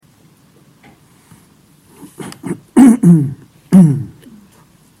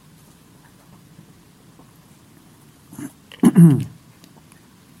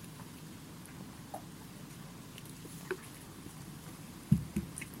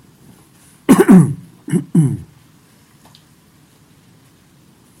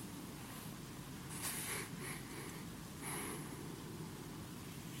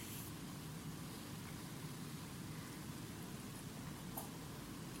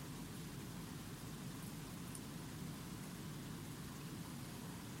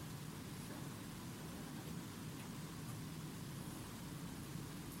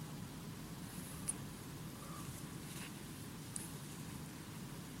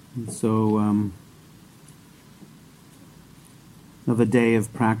So, another day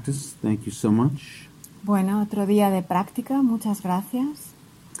of practice. Thank you so much. Bueno, otro día de práctica. Muchas gracias.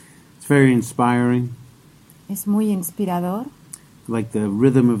 It's very inspiring. Es muy inspirador. Like the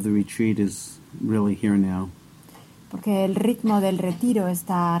rhythm of the retreat is really here now. Porque el ritmo del retiro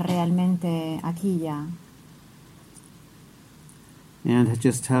está realmente aquí ya. And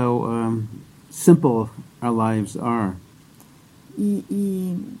just how simple our lives are.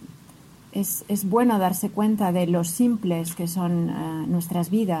 Y es bueno darse cuenta de lo simples que son nuestras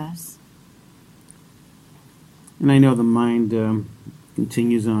vidas. And I know the mind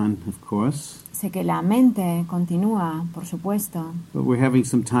continues on, of course. Sé que la mente continúa, por supuesto. But we're having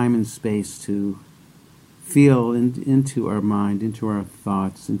some time and space to feel into our mind, into our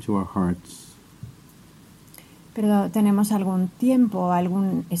thoughts, into our hearts. Pero tenemos algún tiempo,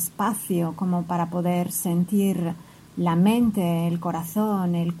 algún espacio como para poder sentir la mente, el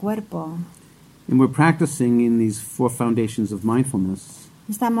corazón, el cuerpo. And we're practicing in these 4 foundations of mindfulness.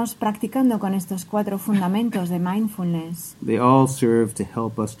 Estamos practicando con estos 4 fundamentos de mindfulness. They all serve to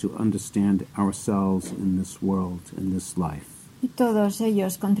help us to understand ourselves in this world, in this life. Y todos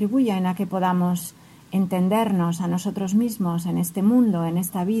ellos contribuyen a que podamos entendernos a nosotros mismos en este mundo, en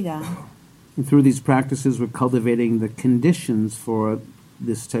esta vida. And through these practices, we're cultivating the conditions for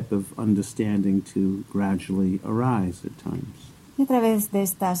this type of understanding to gradually arise at times. Y a través de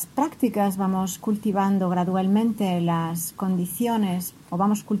estas prácticas vamos cultivando gradualmente las condiciones, o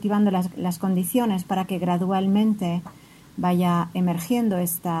vamos cultivando las condiciones para que gradualmente vaya emergiendo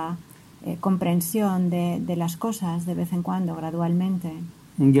esta comprensión de las cosas de vez en cuando, gradualmente.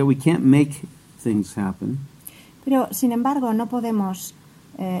 And yet we can't make things happen. Pero, sin embargo, no podemos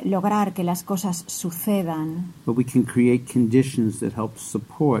lograr que las cosas sucedan. But we can create conditions that help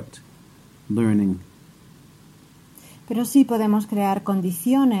support learning. Pero sí podemos crear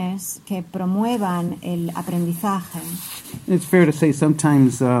condiciones que promuevan el aprendizaje. And it's fair to say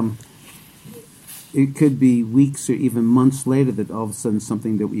sometimes it could be weeks or even months later that all of a sudden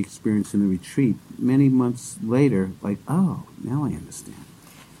something that we experience in the retreat, many months later, like, oh, now I understand.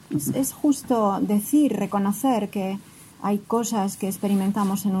 Es justo decir, reconocer que hay cosas que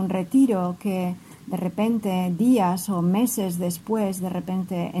experimentamos en un retiro que de repente, días o meses después, de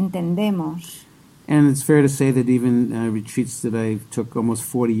repente entendemos. And it's fair to say that even retreats that I took almost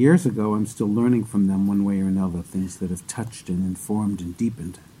 40 years ago, I'm still learning from them one way or another, things that have touched and informed and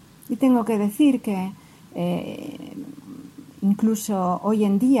deepened. Y tengo que decir que incluso hoy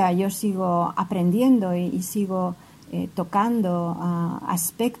en día yo sigo aprendiendo y sigo tocando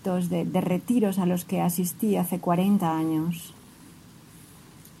aspectos de retiros a los que asistí hace 40 años.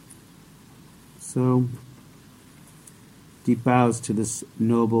 So, deep bows to this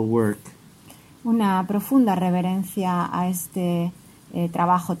noble work. Una profunda reverencia a este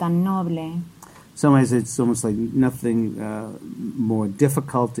trabajo tan noble. Some ways it's almost like nothing more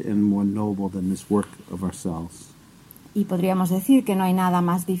difficult and more noble than this work of ourselves. Y podríamos decir que no hay nada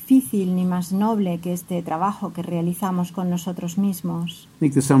más difícil ni más noble que este trabajo que realizamos con nosotros mismos. I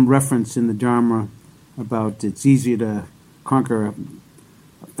think there's some reference in the Dharma about it's easier to conquer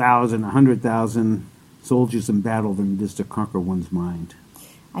 1,000, 100,000 soldiers in battle than it is to conquer one's mind.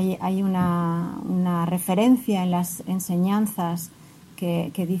 Hay una referencia en las enseñanzas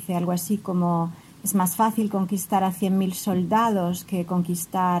que dice algo así como es más fácil conquistar a 100,000 soldados que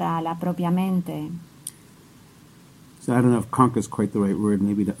conquistar a la propia mente. So I don't know if conquer is quite the right word,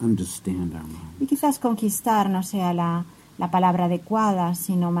 maybe to understand our mind. Y quizás conquistar no sea la palabra adecuada,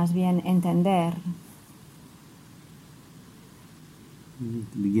 sino más bien entender.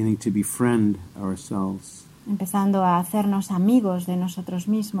 Beginning to befriend ourselves. Empezando a hacernos amigos de nosotros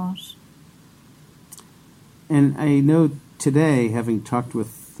mismos. And I know today, having talked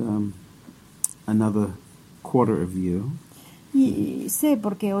with another quarter of you, Y sé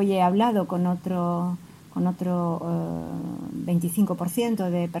porque hoy he hablado con otro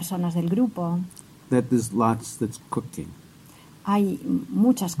 25% de personas del grupo. that there's lots that's cooking. Hay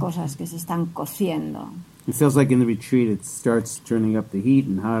muchas cosas que se están cociendo. It feels like in the retreat it starts turning up the heat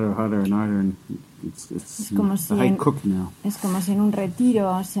and hotter and hotter, and it's como the high cook now. Es como si en un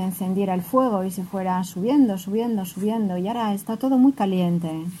retiro se encendiera el fuego y se fuera subiendo, subiendo, subiendo, y ahora está todo muy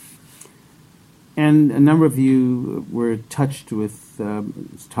caliente. And a number of you were touched with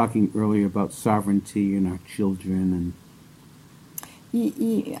talking earlier about sovereignty and our children. And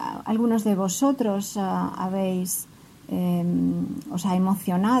Y algunos de vosotros os ha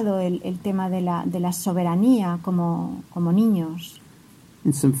emocionado el tema de la soberanía como niños.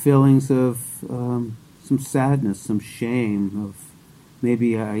 and some feelings of some sadness, some shame of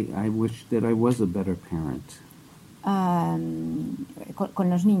maybe I wish that I was a better parent. Con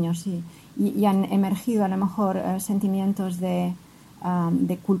los niños, sí. Y han emergido a lo mejor sentimientos de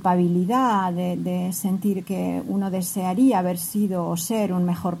culpabilidad, de sentir que uno desearía haber sido o ser un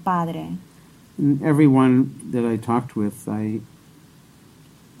mejor padre. And everyone that I talked with, I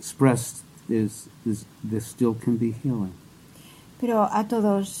expressed this still can be healing. Pero a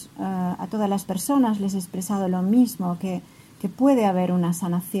todas las personas les he expresado lo mismo, que puede haber una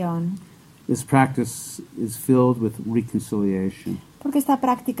sanación. This practice is filled with reconciliation. Porque esta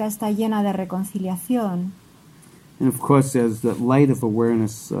práctica está llena de reconciliación. And of course, as the light of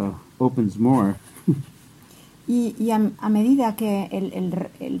awareness opens more, Y a medida que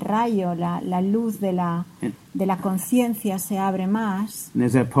el rayo, la luz de la conciencia se abre más, and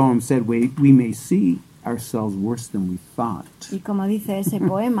as that poem said, we may see ourselves worse than we thought. y como dice ese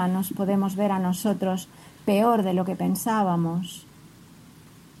poema, nos podemos ver a nosotros peor de lo que pensábamos.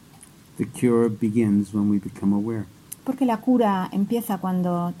 The cure begins when we become aware. Porque la cura empieza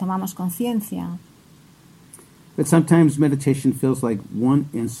cuando tomamos conciencia. But sometimes meditation feels like one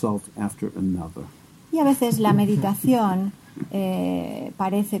insult after another. Y a veces la meditación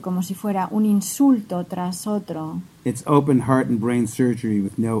parece como si fuera un insulto tras otro. It's open heart and brain surgery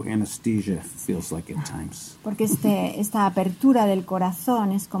with no anesthesia, it feels like at times. Porque esta apertura del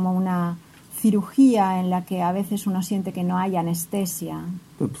corazón es como una cirugía en la que a veces uno siente que no hay anestesia.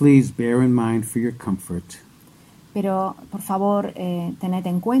 But please bear in mind for your comfort. Pero, por favor, tened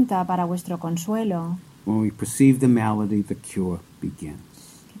en cuenta para vuestro consuelo When we perceive the malady, the cure begins.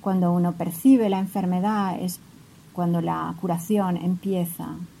 que cuando uno percibe la enfermedad es cuando la curación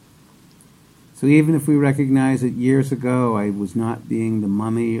empieza. So even if we recognize that years ago I was not being the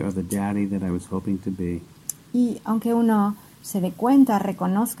mommy or the daddy that I was hoping to be, Y aunque uno se dé cuenta,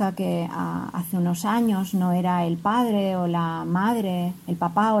 reconozca que hace unos años no era el padre o la madre, el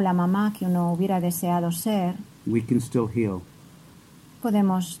papá o la mamá que uno hubiera deseado ser, we can still heal.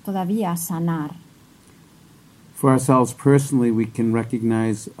 podemos todavía sanar. For ourselves personally, we can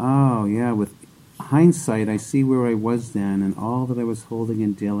recognize, oh yeah, with hindsight, I see where I was then and all that I was holding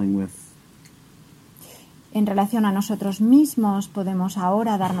and dealing with. En relación a nosotros mismos, podemos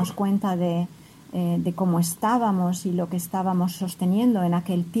ahora darnos cuenta de cómo estábamos y lo que estábamos sosteniendo en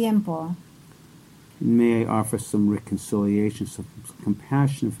aquel tiempo. May I offer some reconciliation, some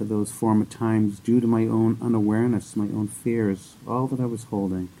compassion for those former times due to my own unawareness, my own fears, all that I was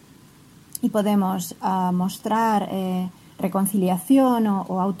holding. Y podemos mostrar reconciliación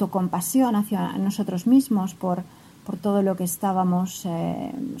o autocompasión hacia nosotros mismos por todo lo que estábamos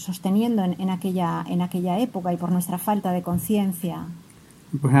sosteniendo en aquella época y por nuestra falta de conciencia.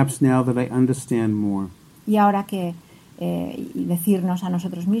 Perhaps now that I understand more, Y ahora y decirnos a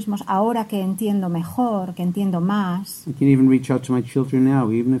nosotros mismos, ahora que entiendo mejor, que entiendo más, I can even reach out to my children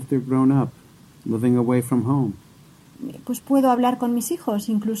now, even if they're grown up, living away from home. pues puedo hablar con mis hijos,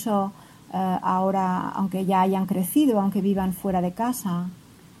 incluso ahora, aunque ya hayan crecido, aunque vivan fuera de casa.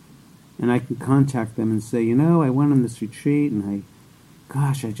 And I can contact them and say, I went on this retreat and I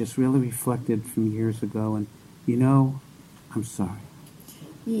just really reflected from years ago and, I'm sorry.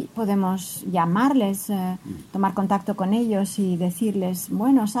 Y podemos llamarles, tomar contacto con ellos y decirles,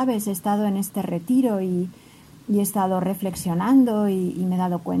 bueno, sabes, he estado en este retiro y he estado reflexionando y me he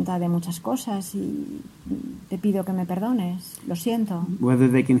dado cuenta de muchas cosas y te pido que me perdones, lo siento.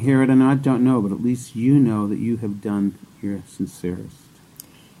 Whether they can hear it or not, don't know, but at least you know that you have done your sincerest.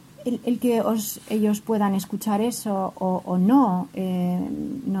 El que ellos puedan escuchar eso o no,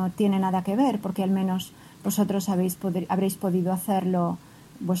 no tiene nada que ver, porque al menos vosotros habréis podido hacerlo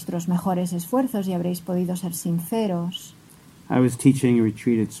vuestros mejores esfuerzos y habréis podido ser sinceros. I was teaching a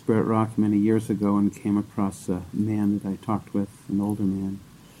retreat at Spirit Rock many years ago and came across a man that I talked with, an older man.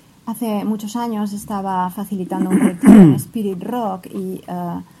 Hace muchos años estaba facilitando un retiro en Spirit Rock y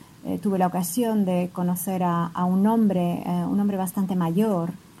tuve la ocasión de conocer a un hombre bastante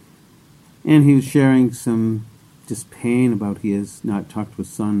mayor. And he was sharing some just pain about he has not talked to his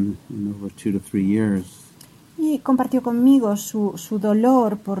son in over 2 to 3 years. Y compartió conmigo su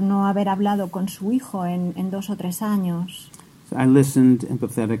dolor por no haber hablado con su hijo en 2 o 3 años. So I listened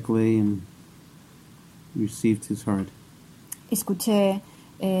empathetically and received his heart. Escuché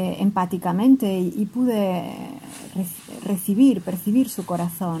empáticamente y pude percibir su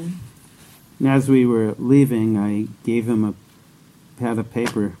corazón. And as we were leaving, I gave him a pad of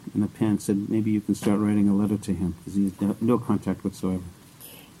paper and a pen, said, maybe you can start writing a letter to him, because he has no contact whatsoever.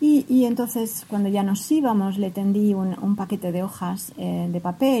 Y entonces, cuando ya nos íbamos, le tendí un paquete de hojas de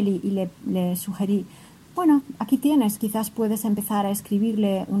papel y le sugerí, bueno, aquí tienes, quizás puedes empezar a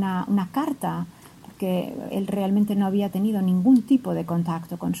escribirle una carta, porque él realmente no había tenido ningún tipo de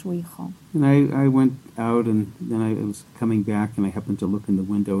contacto con su hijo. And I went out, and then I was coming back, and I happened to look in the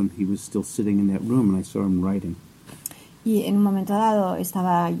window, and he was still sitting in that room, and I saw him writing. Y en un momento dado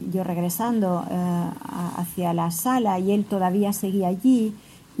estaba yo regresando hacia la sala y él todavía seguía allí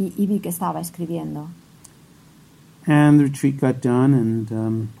y vi que estaba escribiendo. And the retreat got done,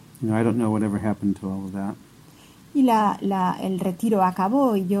 and I don't know whatever happened to all of that. Y el retiro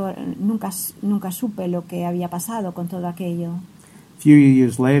acabó y yo nunca supe lo que había pasado con todo aquello. A few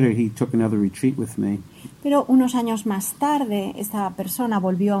years later, he took another retreat with me. Pero unos años más tarde, esta persona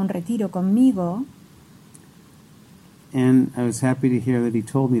volvió a un retiro conmigo. And I was happy to hear that he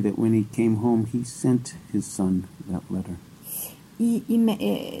told me that when he came home, he sent his son that letter. Y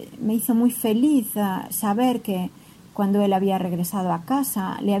me hizo muy feliz saber que cuando él había regresado a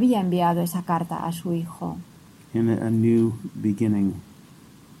casa, le había enviado esa carta a su hijo. And a new beginning,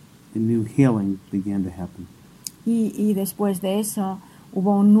 a new healing began to happen. Y después de eso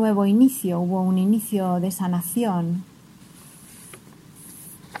hubo un nuevo inicio, hubo un inicio de sanación.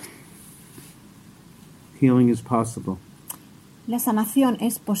 Healing is possible. La sanación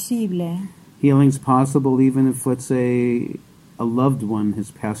es posible. Healing is possible even if, let's say, a loved one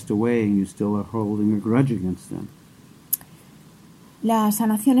has passed away and you still are holding a grudge against them. La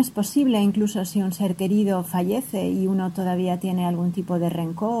sanación es posible incluso si un ser querido fallece y uno todavía tiene algún tipo de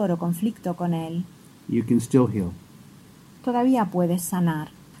rencor o conflicto con él. You can still heal. Todavía puedes sanar.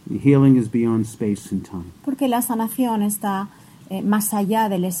 Healing is beyond space and time. Porque la sanación está más allá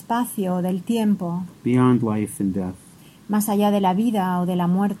del espacio o del tiempo. Beyond life and death. Más allá de la vida o de la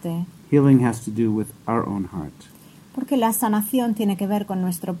muerte. Healing has to do with our own heart. Porque la sanación tiene que ver con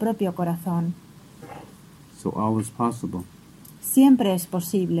nuestro propio corazón. So all is possible. Siempre es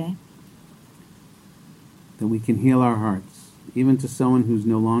posible. That we can heal our hearts. Even to someone who's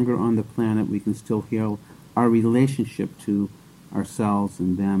no longer on the planet, we can still heal our relationship to ourselves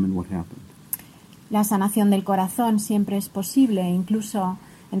and them and what happened. La sanación del corazón siempre es posible, incluso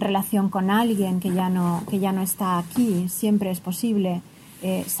en relación con alguien que ya no está aquí, siempre es posible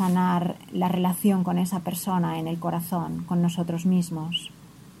sanar la relación con esa persona en el corazón, con nosotros mismos.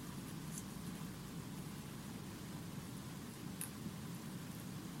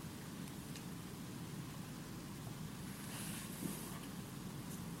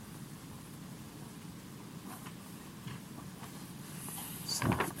 So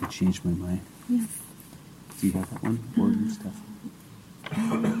I changed my mind. Yeah. Do you have that one? Or your stuff?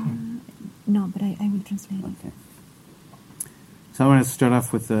 No, but I will translate it. Okay. So I want to start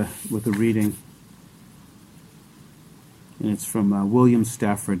off with a reading, and it's from William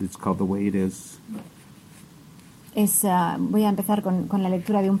Stafford. It's called "The Way It Is." Voy a empezar con la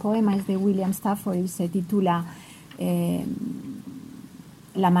lectura de un poema, es de William Stafford y se titula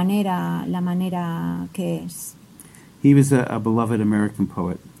La manera que es. He was a beloved American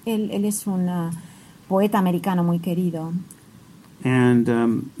poet. Él es un poeta americano muy querido. And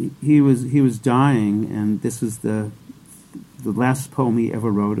he was dying, and this was the last poem he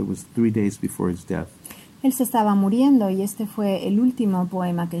ever wrote. It was 3 days before his death. Él se estaba muriendo y este fue el último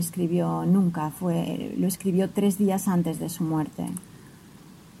poema que escribió nunca. Lo escribió 3 días antes de su muerte.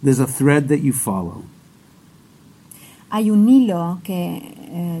 There's a thread that you follow. Hay un hilo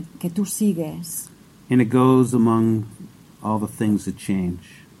que tú sigues. And it goes among all the things that change.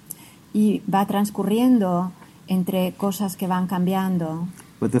 Y va transcurriendo entre cosas que van cambiando.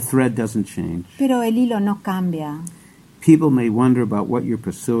 But the thread doesn't change. Pero el hilo no cambia. People may wonder about what you're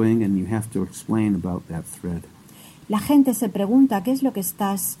pursuing, and you have to explain about that thread. La gente se pregunta qué es lo que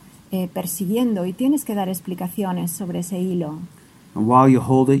estás persiguiendo y tienes que dar explicaciones sobre ese hilo. And while you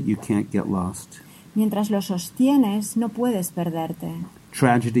hold it, you can't get lost. Mientras lo sostienes, no puedes perderte.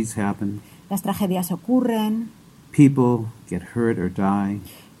 Tragedies happen. Las tragedias ocurren. People get hurt or die.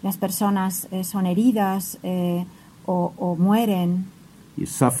 Las personas son heridas o mueren. You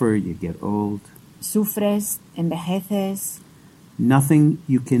suffer, you get old. Sufres, envejeces. Nothing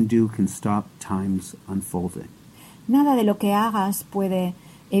you can do can stop time's unfolding. Nada de lo que hagas puede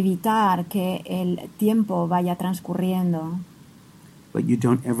evitar que el tiempo vaya transcurriendo, but you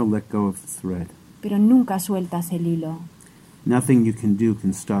don't ever let go of the thread. pero nunca sueltas el hilo. Nothing you can do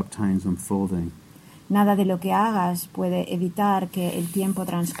can stop time's unfolding. Nada de lo que hagas puede evitar que el tiempo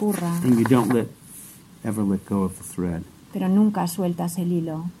transcurra, And you don't ever let go of the thread. pero nunca sueltas el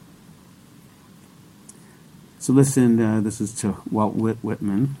hilo. So listen, this is to Walt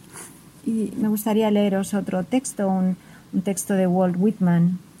Whitman. Y me gustaría leeros otro texto, un texto de Walt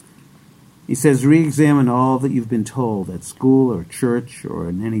Whitman. He says, re-examine all that you've been told at school or church or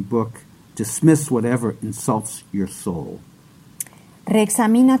in any book. Dismiss whatever insults your soul.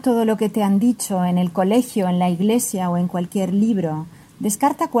 Reexamina todo lo que te han dicho en el colegio, en la iglesia o en cualquier libro.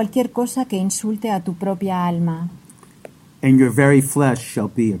 Descarta cualquier cosa que insulte a tu propia alma. And your very flesh shall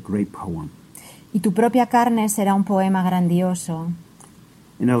be a great poem. Y tu propia carne será un poema grandioso.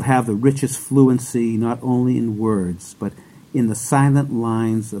 And it'll have the richest fluency not only in words, but in the silent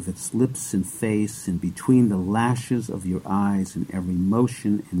lines of its lips and face and between the lashes of your eyes and every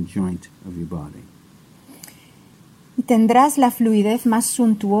motion and joint of your body. Y tendrás la fluidez más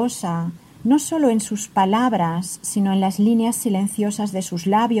suntuosa, no solo en sus palabras, sino en las líneas silenciosas de sus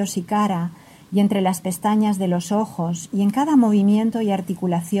labios y cara, y entre las pestañas de los ojos, y en cada movimiento y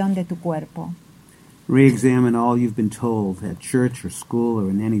articulación de tu cuerpo. Re-examine all you've been told at church or school or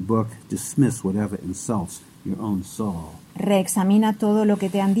in any book. Dismiss whatever insults your own soul. Reexamina todo lo que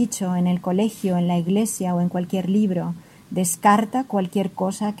te han dicho en el colegio, en la iglesia o en cualquier libro. Descarta cualquier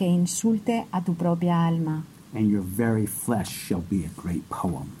cosa que insulte a tu propia alma. And your very flesh shall be a great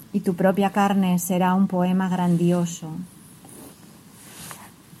poem. Y tu propia carne será un poema grandioso.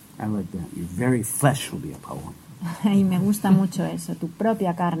 I like that. Your very flesh will be a poem. Y me gusta mucho eso. Tu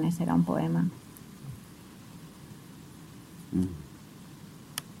propia carne será un poema. Mm.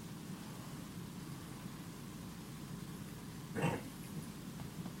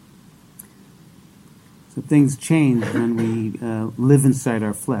 So things change when we live inside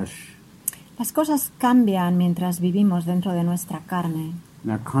our flesh. Las cosas cambian mientras vivimos dentro de nuestra carne.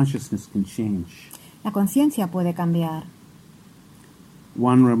 And our consciousness can change. La conciencia puede cambiar.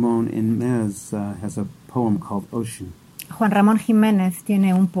 Juan Ramón Jiménez has a poem called Ocean. Juan Ramón Jiménez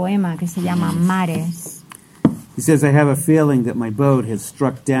tiene un poema que se llama Mares. He says, I have a feeling that my boat has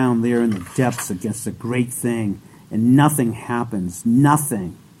struck down there in the depths against a great thing, and nothing happens.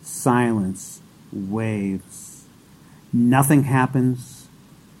 Nothing. Silence. Waves. Nothing happens,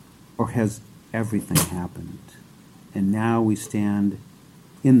 or has everything happened? And now we stand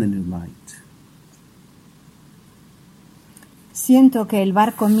in the new light. Siento que el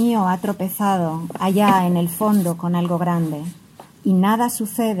barco mío ha tropezado allá en el fondo con algo grande, y nada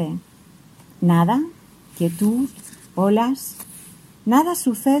sucede. ¿Nada? ¿Quietud? ¿Olas? ¿Nada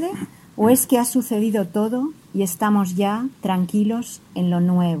sucede? ¿O es que ha sucedido todo y estamos ya tranquilos en lo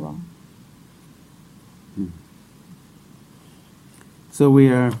nuevo? So we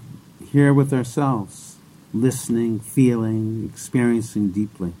are here with ourselves, listening, feeling, experiencing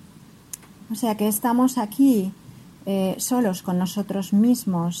deeply. O sea que estamos aquí solos con nosotros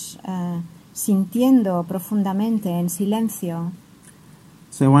mismos, sintiendo profundamente en silencio.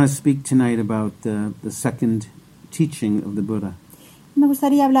 So I want to speak tonight about the second teaching of the Buddha. Me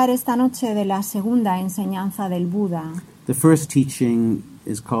gustaría hablar esta noche de la segunda enseñanza del Buda. The first teaching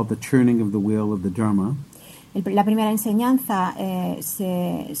is called the turning of the wheel of the Dharma. La primera enseñanza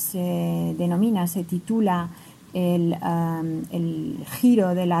se titula el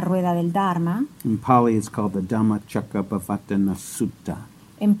giro de la rueda del Dharma. In Pali it's called the Dhammacakkappavattana Sutta.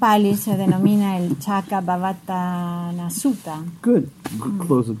 En Pali se denomina el Cakkabhavattana Sutta. Good.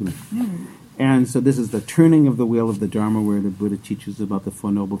 Close again. And so this is the turning of the wheel of the Dharma, where the Buddha teaches about the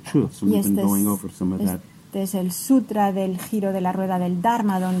Four Noble Truths. And we've been going over some of that. Este es el sutra del giro de la rueda del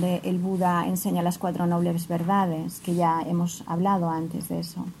Dharma, donde el Buda enseña las 4 nobles verdades, que ya hemos hablado antes de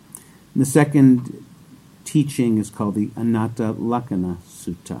eso. The second teaching is called the Anatta Lakkhana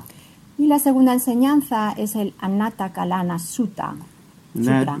Sutta. Y la segunda enseñanza es el Anatta Kalana Sutta. And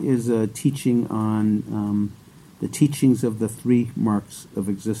that is a teaching on the teachings of the 3 marks of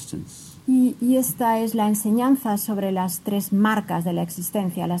existence. Y esta es la enseñanza sobre las 3 marcas de la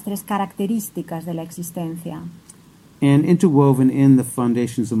existencia, las 3 características de la existencia. And interwoven in the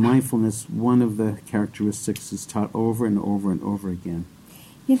foundations of mindfulness, one of the characteristics is taught over and over and over again.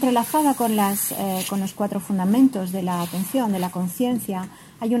 Y entrelazada con los 4 fundamentos de la atención, de la conciencia,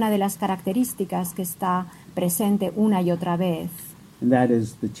 hay una de las características que está presente una y otra vez. And that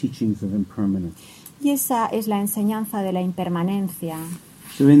is the teachings of impermanence. Y esa es la enseñanza de la impermanencia.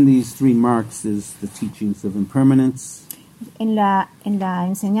 So in these 3 marks is the teachings of impermanence. En la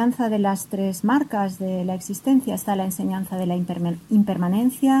enseñanza de las 3 marcas de la existencia está la enseñanza de la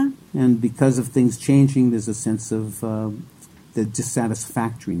impermanencia. And because of things changing, there's a sense of the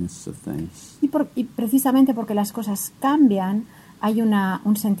dissatisfactoriness of things. Y precisamente porque las cosas cambian, hay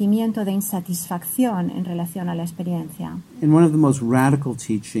un sentimiento de insatisfacción en relación a la experiencia. And one of the most radical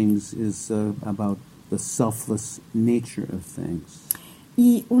teachings is about the selfless nature of things.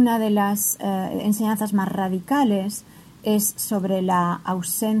 Y una de las enseñanzas más radicales es sobre la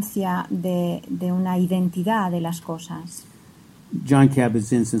ausencia de una identidad de las cosas. John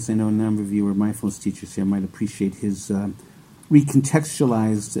Kabat-Zinn, since I know a number of you are mindfulness teachers here, might appreciate his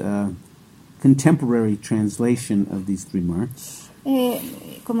recontextualized contemporary translation of these 3 marks.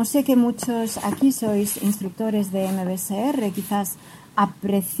 Como sé que muchos aquí sois instructores de MBSR, quizás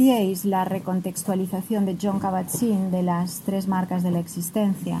apreciéis la recontextualización de John Kabat-Zinn de las 3 marcas de la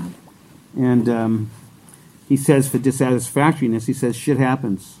existencia. And he says for dissatisfactoriness, he says shit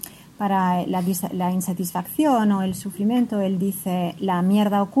happens. Para la insatisfacción o el sufrimiento, él dice, la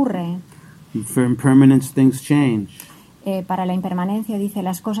mierda ocurre. For impermanence, things change. Para la impermanencia, dice,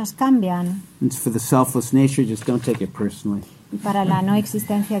 las cosas cambian. And for the selfless nature, just don't take it personally. Y para la no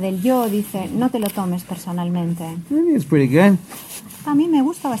existencia del yo, dice, no te lo tomes personalmente. I think it's pretty good. A mí me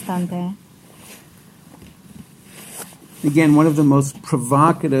gusta bastante. Again, one of the most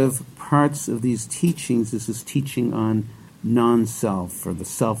provocative parts of these teachings is this teaching on non-self, or the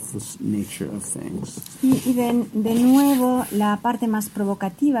selfless nature of things. Y de nuevo, la parte más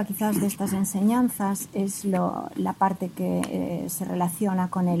provocativa quizás de estas enseñanzas es la parte que se relaciona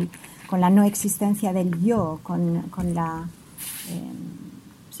con la no existencia del yo, con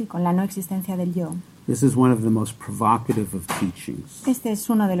la no existencia del yo. This is one of the most provocative of teachings. Este es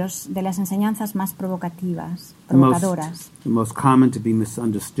uno de las enseñanzas más provocativas, provocadoras. The most common to be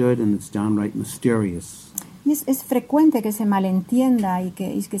misunderstood, and it's downright mysterious. Y es frecuente que se malentienda y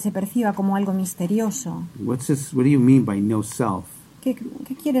que se perciba como algo misterioso. What do you mean by no self? ¿Qué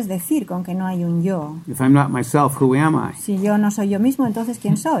quieres decir con que no hay un yo? If I'm not myself, who am I? Si yo no soy yo mismo, entonces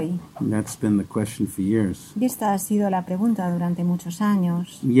 ¿quién soy? And that's been the question for years. Y esta ha sido la pregunta durante muchos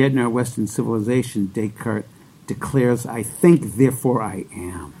años. Yet in our Western civilization, Descartes declares, I think, therefore I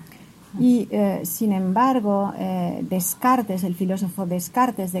am. Y sin embargo, Descartes, el filósofo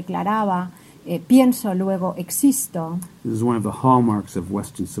Descartes, declaraba, pienso, luego existo. This is one of the hallmarks of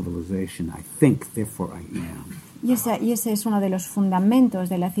Western civilization. I think, therefore I am. Y ese es uno de los fundamentos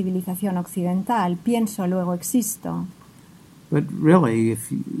de la civilización occidental. Pienso, luego existo. But really,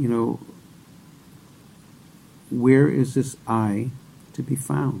 if you know, where is this I to be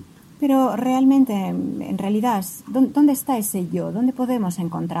found? Pero realmente, en realidad, ¿dónde está ese yo? ¿Dónde podemos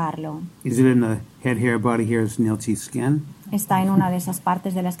encontrarlo? Is it in the head, hair, body, hairs, nail, teeth, skin? Está en una de esas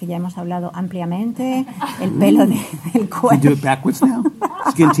partes de las que ya hemos hablado ampliamente, el pelo del cuerpo. You do it backwards now?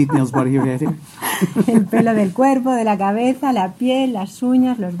 Skin, teeth, nails, body, hair, head, hair? El pelo del cuerpo, de la cabeza, la piel, las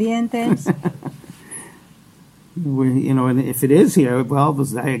uñas, los dientes. You know, and if it is here, well,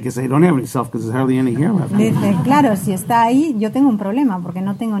 I guess I don't have any self because there's hardly any hair left. Dice, claro, si está ahí, yo tengo un problema porque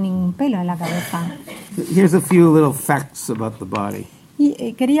no tengo ningún pelo en la cabeza. Here's a few little facts about the body.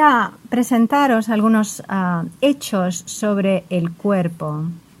 Y quería presentaros algunos hechos sobre el cuerpo.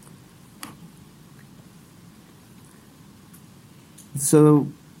 So,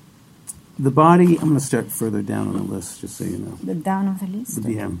 the body, I'm going to start further down on the list, just so you know. The down of the list?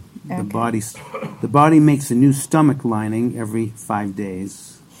 Yeah. Okay. The body makes a new stomach lining every 5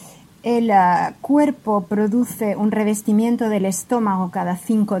 days. El cuerpo produce un revestimiento del estómago cada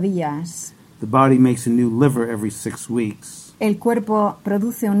 5 días. The body makes a new liver every 6 weeks. El cuerpo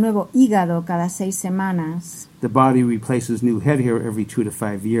produce un nuevo hígado cada 6 semanas. The body replaces new head hair every 2 to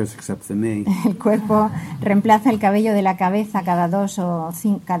 5 years, except for me. El cuerpo reemplaza el cabello de la cabeza cada 2 a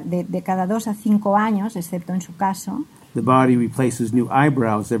 5 años, excepto en su caso. The body replaces new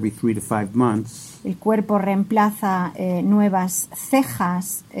eyebrows every 3 to 5 months. El cuerpo reemplaza nuevas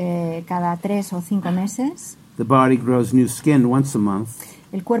cejas cada 3 o 5 meses. The body grows new skin once a month.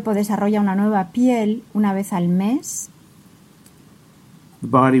 El cuerpo desarrolla una nueva piel una vez al mes. The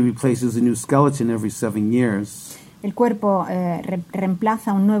body replaces a new skeleton every 7 years. El cuerpo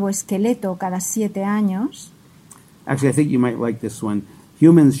reemplaza un nuevo esqueleto cada 7 años. Actually, I think you might like this one.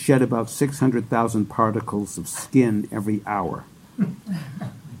 Humans shed about 600,000 particles of skin every hour.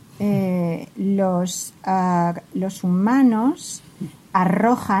 Los humanos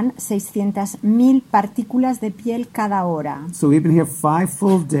arrojan 600.000 partículas de piel cada hora. So we've been here 5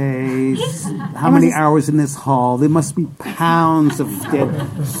 full days. How many hours in this hall? There must be pounds of dead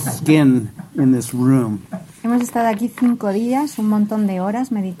skin in this room. Hemos estado aquí 5 días, un montón de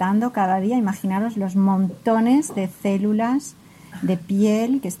horas meditando cada día. Imaginaros los montones de células de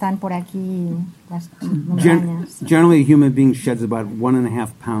piel que están por aquí, las montañas. Generally, a human being sheds about 1.5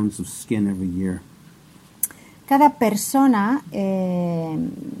 pounds of skin every year. Cada persona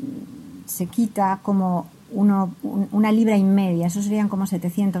se quita como 1,5 libras, eso serían como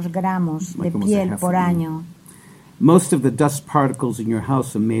 700 gramos de piel por año. Most of the dust particles in your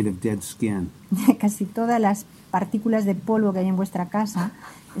house are made of dead skin. Casi todas las partículas de polvo que hay en vuestra casa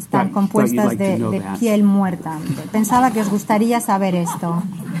están compuestas de piel muerta. Pensaba que os gustaría saber esto.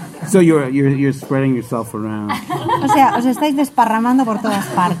 So you're spreading yourself around. O sea, os estáis desparramando por todas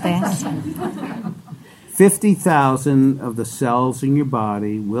partes. 50,000 of the cells in your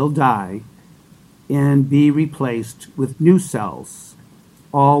body will die and be replaced with new cells,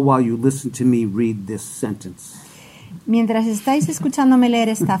 all while you listen to me read this sentence. Mientras estáis escuchándome leer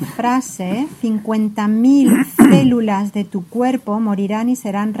esta frase, 50.000 células de tu cuerpo morirán y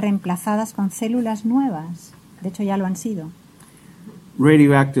serán reemplazadas con células nuevas. De hecho, ya lo han sido.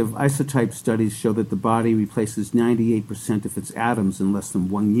 Radioactive isotype studies show that the body replaces 98% of its atoms in less than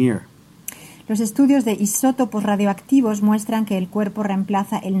 1 year. Los estudios de isótopos radioactivos muestran que el cuerpo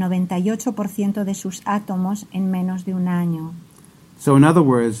reemplaza el 98% de sus átomos en menos de un año. So in other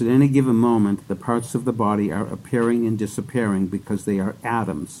words, at any given moment, the parts of the body are appearing and disappearing because they are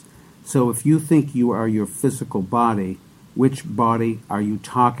atoms. So if you think you are your physical body, which body are you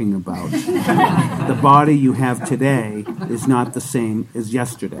talking about? The body you have today is not the same as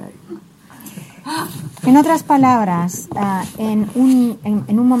yesterday. En otras palabras, en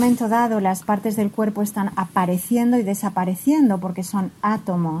un momento dado las partes del cuerpo están apareciendo y desapareciendo porque son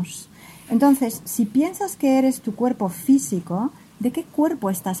átomos. Entonces, si piensas que eres tu cuerpo físico, ¿de qué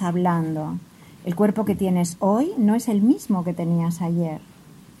cuerpo estás hablando? El cuerpo que tienes hoy no es el mismo que tenías ayer.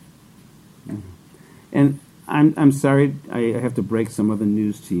 And I'm sorry, I have to break some of the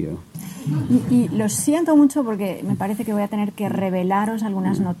news to you. Y lo siento mucho porque me parece que voy a tener que revelaros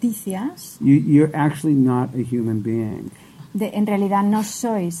algunas noticias. You're actually not a human being. En realidad no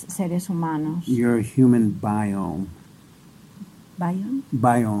sois seres humanos. You're a human biome. ¿Biome?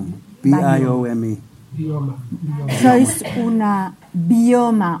 Biome. B-I-O-M-E. Bioma. Sois una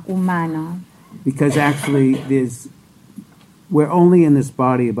bioma humano. Because actually we're only in this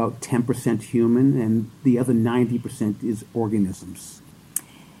body about 10% human and the other 90% is organisms.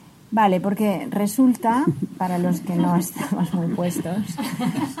 Vale, porque resulta, para los que no estamos muy puestos,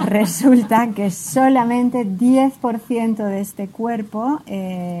 resulta que solamente 10% de este cuerpo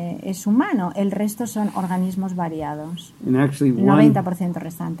es humano, el resto son organismos variados. And actually, El 90%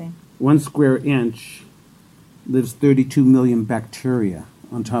 restante. 1 square inch lives 32 million bacteria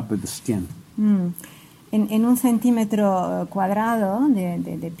on top of the skin. En 1 centímetro cuadrado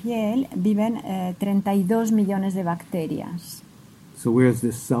de piel viven 32 millones de bacterias. So where's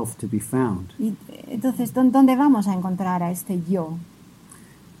this self to be found? Y entonces, ¿dónde vamos a encontrar a este yo?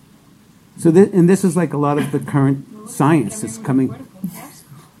 So and this is like a lot of the current science that's coming.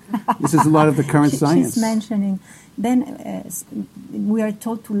 This is a lot of the current science. She's mentioning, then we are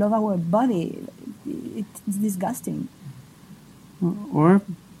told to love our body. It's disgusting. Or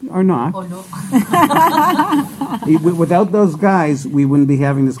not. O no. Without those guys, we wouldn't be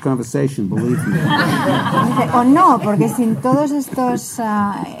having this conversation, believe me. O no, porque sin todos estos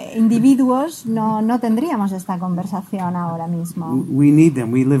individuos no tendríamos esta conversación ahora mismo. We need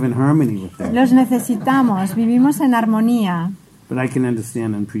them. We live in harmony with them. Los necesitamos, vivimos en armonía. But I can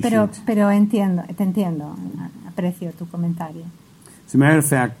understand and appreciate. Pero te entiendo, aprecio tu comentario. As a matter of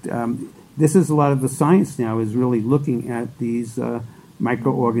fact, this is a lot of the science now is really looking at these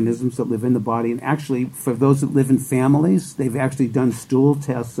microorganisms that live in the body. And actually, for those that live in families, they've actually done stool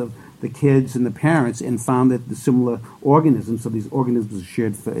tests of the kids and the parents and found that the similar organisms, so these organisms are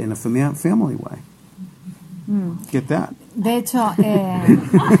shared in a family way. Get that? De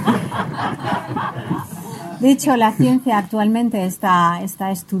hecho, la ciencia actualmente está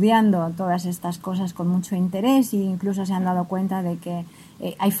estudiando todas estas cosas con mucho interés e incluso se han dado cuenta de que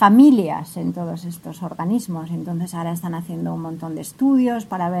hay familias en todos estos organismos. Entonces ahora están haciendo un montón de estudios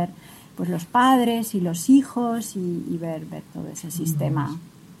para ver pues los padres y los hijos y ver todo ese sistema.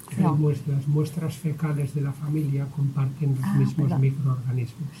 No. Las muestras fecales de la familia comparten los mismos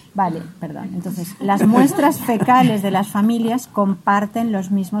microorganismos. Vale, perdón. Entonces, las muestras fecales de las familias comparten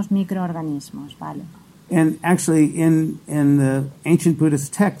los mismos microorganismos. Vale. And actually, in the ancient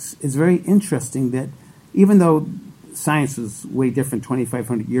Buddhist texts, it's very interesting that even though science was way different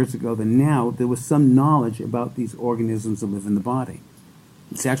 2,500 years ago than now, there was some knowledge about these organisms that live in the body.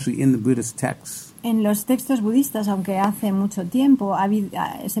 It's actually in the Buddhist texts. En los textos budistas, aunque hace mucho tiempo,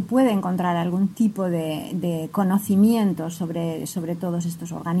 se puede encontrar algún tipo de conocimiento sobre todos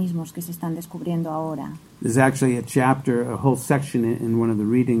estos organismos que se están descubriendo ahora. There's actually a chapter, a whole section in one of the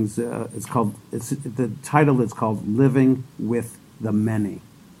readings. The title is called "Living with the Many."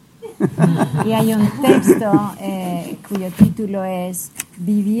 Y hay un texto cuyo título es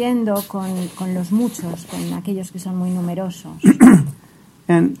Viviendo con los muchos, con aquellos que son muy numerosos.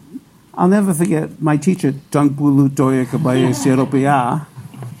 And I'll never forget my teacher, Tangpulu Toya Kabaya Seropia.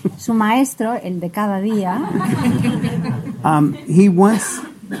 Su maestro, el de cada día, He once,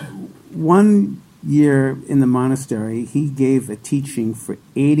 one year in the monastery, he gave a teaching for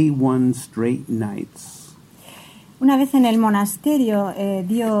 81 straight nights. una vez en el monasterio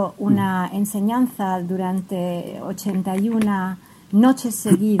dio una enseñanza durante 81 noches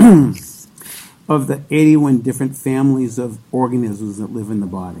seguidas. Of the 81 different families of organisms that live in the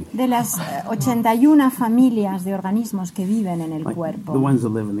body. De las 81 familias de organismos que viven en el cuerpo. The ones that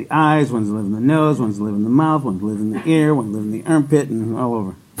live in the eyes, ones that live in the nose, ones that live in the mouth, ones that live in the ear, ones that live in the armpit, and all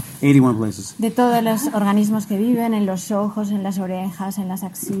over. 81 places. De todos los organismos que viven en los ojos, en las orejas, en las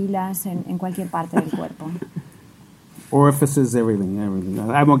axilas, en cualquier parte del cuerpo. Orifices, everything.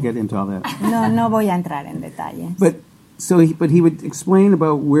 I won't get into all that. No voy a entrar en detalles. But he would explain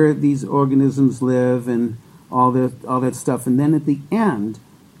about where these organisms live and all that stuff, and then at the end,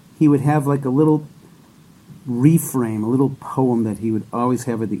 he would have like a little reframe, a little poem that he would always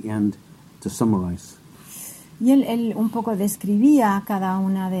have at the end to summarize. Y él un poco describía cada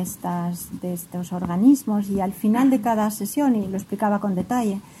una de estos organismos, y al final de cada sesión, y lo explicaba con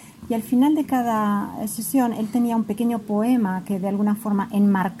detalle, y al final de cada sesión él tenía un pequeño poema que de alguna forma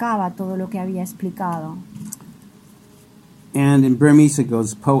enmarcaba todo lo que había explicado. And in Burmese it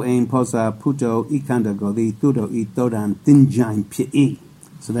goes po ain posa puto ikanda godi tudo itodan tinjain pi.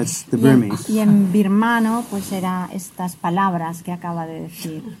 So that's the Burmese. Y en birmano pues era estas palabras que acaba de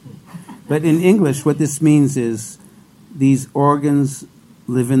decir. But in English what this means is these organs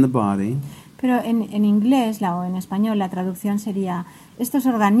live in the body. Pero en inglés o en español la traducción sería estos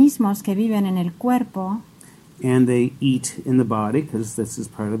organismos que viven en el cuerpo. And they eat in the body because this is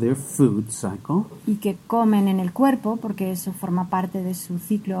part of their food cycle. Y que comen en el cuerpo porque eso forma parte de su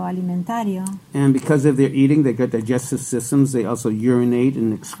ciclo alimentario. And because of their eating, they got digestive systems. They also urinate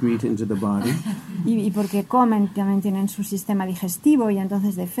and excrete into the body. Y porque comen también tienen su sistema digestivo y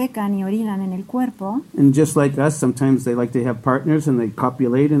entonces defecan y orinan en el cuerpo. And just like us, sometimes they like to have partners and they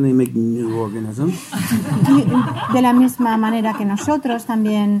copulate and they make new organisms. Y de la misma manera que nosotros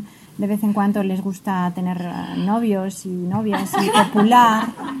también de vez en cuando les gusta tener novios y novias y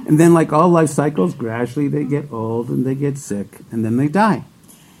copular. And then like all life cycles, gradually they get old and they get sick and then they die.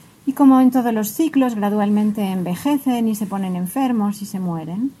 Y como en todos los ciclos, gradualmente envejecen y se ponen enfermos y se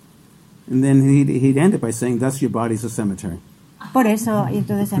mueren. And then he'd end it by saying, thus your body's a cemetery. Por eso, y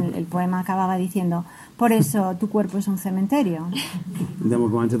entonces el poema acababa diciendo, por eso tu cuerpo es un cementerio. And then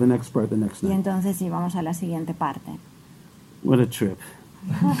we'll go on to the next part, the next Y night. entonces íbamos a la siguiente parte. What a trip.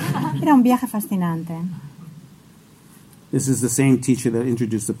 Era un viaje fascinante. This is the same teacher that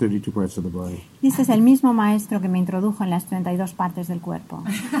introduced the 32 parts of the body. Y este es el mismo maestro que me introdujo en las 32 partes del cuerpo.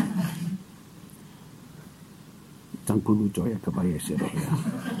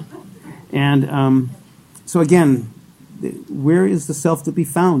 And so again, where is the self to be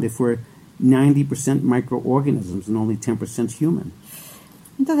found if we're 90% microorganisms and only 10% human?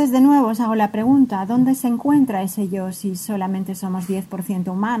 Entonces, de nuevo, os hago la pregunta, ¿dónde se encuentra ese yo si solamente somos 10%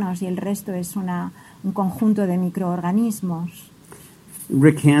 humanos y el resto es un conjunto de microorganismos?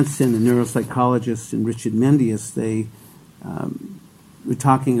 Rick Hansen, the neuropsychologist, and Richard Mendius, they were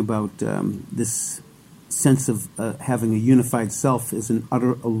talking about this sense of having a unified self is an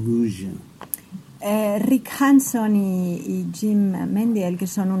utter illusion. Rick Hansen y Jim Mendiel, que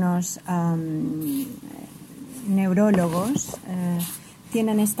son unos neurólogos,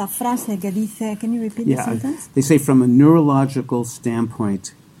 tienen esta frase que dice, can you repeat the sentence? They say from a neurological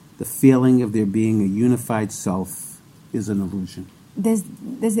standpoint, the feeling of there being a unified self is an illusion.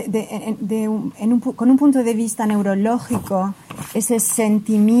 Con un punto de vista neurológico, ese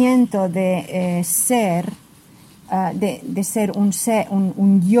sentimiento de ser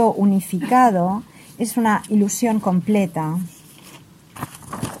un yo unificado es una ilusión completa.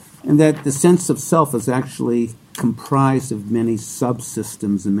 And that the sense of self is actually comprised of many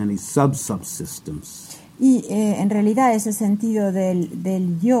subsystems and many sub-subsystems. Y en realidad ese sentido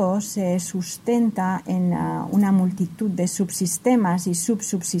del yo se sustenta en una multitud de subsistemas y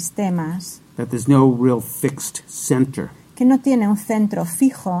subsubsistemas. That there's no real fixed center. Que no tiene un centro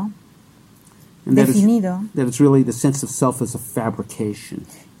fijo. And definido. that it's really the sense of self as a fabrication.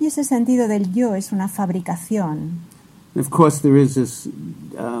 Y ese sentido del yo es una fabricación. And of course, there is this.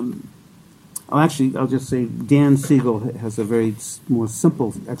 I'll just say Dan Siegel has a very more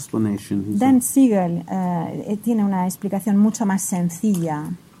simple explanation. Dan Siegel tiene una explicación mucho más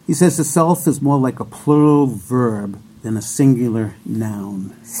sencilla. He says the self is more like a plural verb than a singular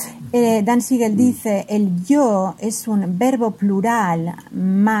noun. Dan Siegel dice, el yo es un verbo plural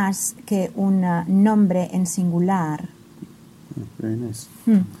más que un nombre en singular. Very nice.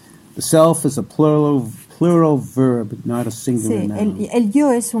 The self is a plural verb, not a singular noun. El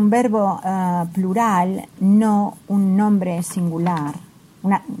yo es un verbo plural, no un nombre singular,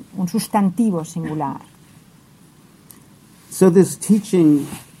 un sustantivo singular. So this teaching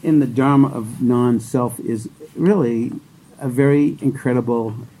in the Dharma of non-self is really a very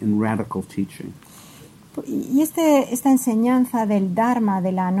incredible and radical teaching. Y esta enseñanza del Dharma,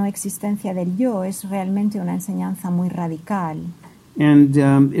 de la no existencia del yo, es realmente una enseñanza muy radical. And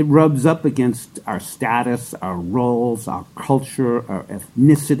it rubs up against our status, our roles, our culture, our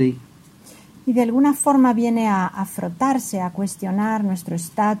ethnicity. Y de alguna forma viene a frotarse, a cuestionar nuestro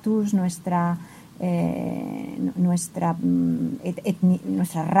estatus, nuestra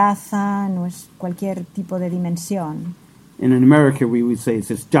raza, cualquier tipo de dimensión. And in America we would say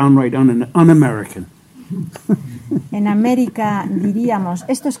it's downright un-American. En América diríamos,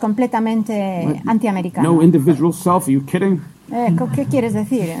 esto es completamente antiamericano. No individual self, are you kidding? ¿Qué quieres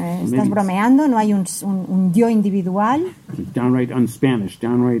decir? ¿Estás bromeando? ¿No hay un yo individual? Downright un-Spanish,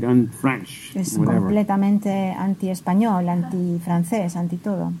 downright un-French, es whatever. Completamente anti-español, anti-francés,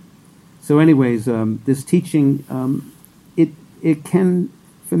 anti-todo. So anyways, this teaching, it can,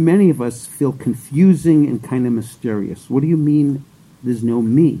 for many of us, feel confusing and kind of mysterious. What do you mean there's no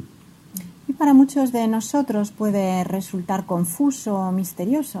me? Y para muchos de nosotros puede resultar confuso o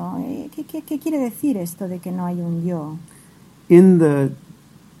misterioso. ¿Qué quiere decir esto de que no hay un yo? In the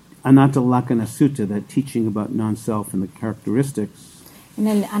Anatalakkhana Sutta, that teaching about non-self and the characteristics, en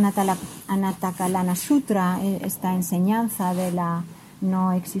el Anatakkalana Sutra, esta enseñanza de la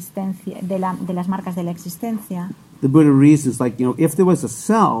no existencia, de las marcas de la existencia, the Buddha reasons like, if there was a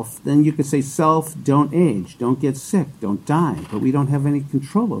self, then you could say self, don't age, don't get sick, don't die, but we don't have any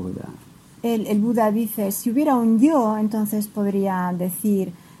control over that. El Buda dice, si hubiera un yo, entonces podría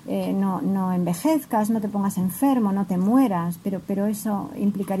decir, no envejezcas, no te pongas enfermo, no te mueras, pero eso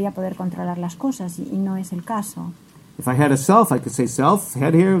implicaría poder controlar las cosas y no es el caso. If I had a self, I could say, self,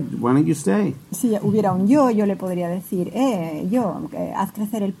 head here, why don't you stay? Si hubiera un yo le podría decir, haz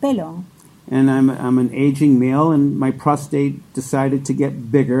crecer el pelo. And I'm an aging male, and my prostate decided to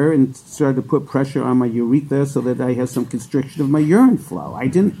get bigger and started to put pressure on my urethra so that I have some constriction of my urine flow. I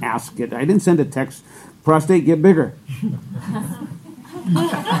didn't ask it. I didn't send a text, prostate, get bigger.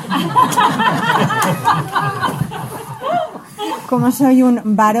 Como soy un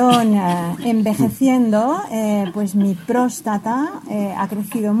varón envejeciendo, pues mi próstata ha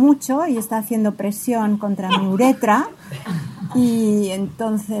crecido mucho y está haciendo presión contra mi uretra. Y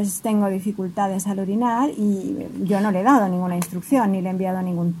entonces tengo dificultades al orinar y yo no le he dado ninguna instrucción ni le he enviado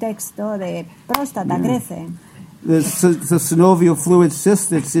ningún texto de próstata, crece. The synovial fluid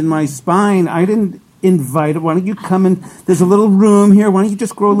cyst that's in my spine, I didn't invite it. Why don't you come in? There's a little room here. Why don't you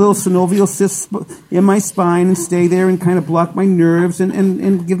just grow a little synovial cyst in my spine and stay there and kind of block my nerves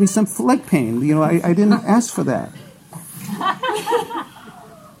and give me some leg pain? I didn't ask for that.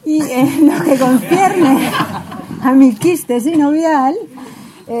 Y lo que concierne a mi quiste sinovial,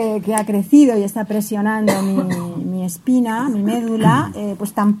 que ha crecido y está presionando mi espina, mi médula,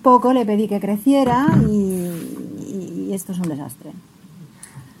 pues tampoco le pedí que creciera y esto es un desastre.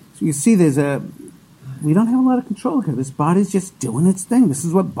 So you see, we don't have a lot of control here. This body's just doing its thing. This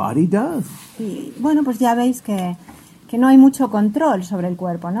is what body does. Y bueno, pues ya veis que no hay mucho control sobre el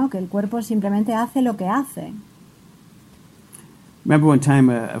cuerpo, ¿no? Que el cuerpo simplemente hace lo que hace. Remember one time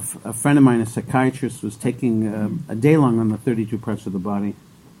a friend of mine, a psychiatrist, was taking a day long on the 32 parts of the body.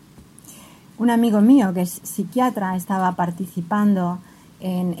 Un amigo mío que es psiquiatra estaba participando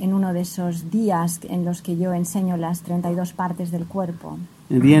en uno de esos días en los que yo enseño las 32 partes del cuerpo.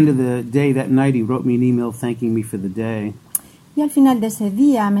 And at the end of the day, that night, he wrote me an email thanking me for the day. Y al final de ese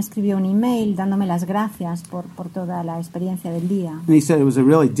día me escribió un email dándome las gracias por toda la experiencia del día. And he said it was a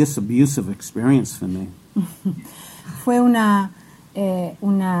really disabusive experience for me. Fue una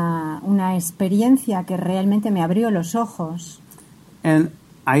experiencia que realmente me abrió los ojos. And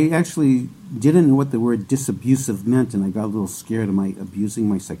I actually didn't know what the word disabusive meant, and I got a little scared. Am I abusing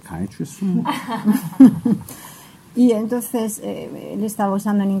my psychiatrist? Y entonces él estaba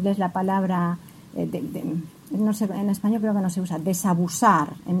usando en inglés la palabra no sé, en español creo que no se usa,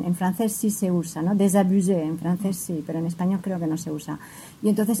 desabusar, en francés sí se usa, ¿no? Desabuser, en francés sí, pero en español creo que no se usa. Y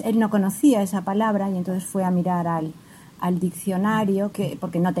entonces él no conocía esa palabra y entonces fue a mirar al diccionario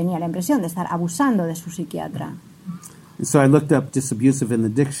porque no tenía la impresión de estar abusando de su psiquiatra. And so I looked up disabusive in the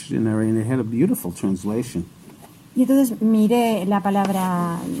dictionary, and it had a beautiful translation. Y entonces miré la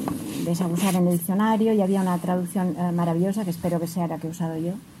palabra desabusar en el diccionario y había una traducción maravillosa que espero que sea la que he usado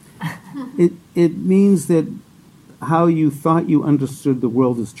yo. It means that how you thought you understood the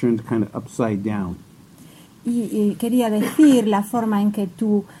world is turned kind of upside down. Y quería decir la forma en que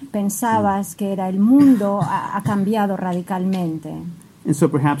tú pensabas que era el mundo ha cambiado radicalmente. And so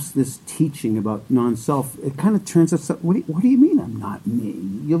perhaps this teaching about non-self, it kind of turns us up. What do you mean I'm not me?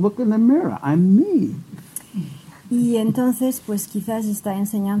 You look in the mirror, I'm me. Y entonces, pues quizás esta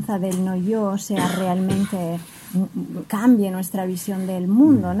enseñanza del no yo sea realmente cambie nuestra visión del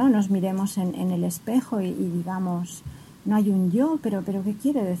mundo, ¿no? Nos miremos en el espejo y digamos, no hay un yo, pero ¿qué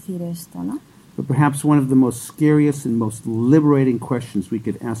quiere decir esto, no? But perhaps one of the most scariest and most liberating questions we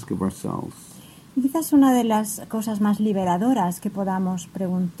could ask of ourselves. Y quizás una de las cosas más liberadoras que podamos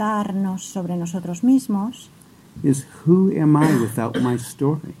preguntarnos sobre nosotros mismos is who am I without my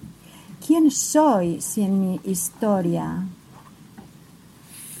story? ¿Quién soy sin mi historia?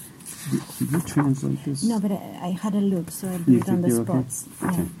 Did you translate this? No, but I had a look, so I'll do it on the spots.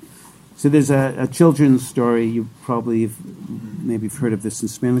 Okay. Yeah. So there's a children's story, you probably maybe have heard of this in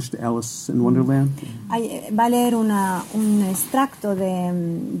Spanish, Alice in Wonderland. Va a leer un extracto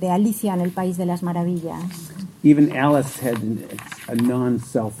de Alicia en el País de las Maravillas. Even Alice had a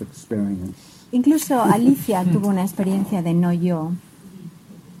non-self experience. Incluso Alicia tuvo una experiencia de no yo.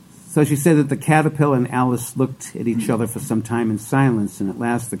 So she said that the caterpillar and Alice looked at each other for some time in silence, and at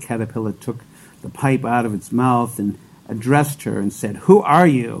last the caterpillar took the pipe out of its mouth and addressed her and said, "Who are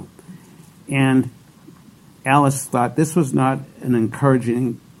you?" And Alice thought this was not an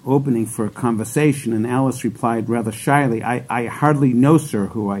encouraging opening for a conversation, and Alice replied rather shyly, I hardly know, sir,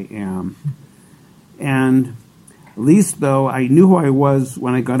 who I am. And at least, though, I knew who I was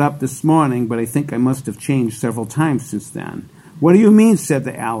when I got up this morning, but I think I must have changed several times since then. What do you mean, said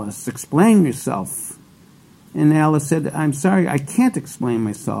the Alice. Explain yourself. And Alice said, I'm sorry, I can't explain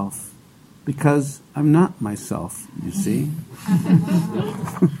myself because I'm not myself, you see.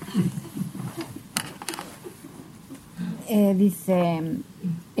 Dice,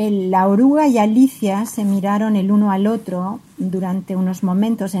 la oruga y Alicia se miraron el uno al otro durante unos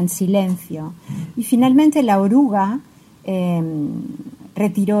momentos en silencio y finalmente la oruga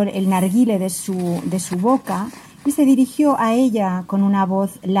retiró el narguile de su boca y se dirigió a ella con una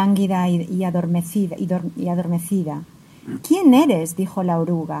voz lánguida y adormecida. ¿Quién eres?, dijo la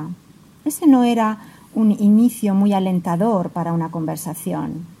oruga. Ese no era un inicio muy alentador para una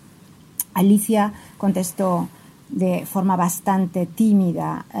conversación. Alicia contestó de forma bastante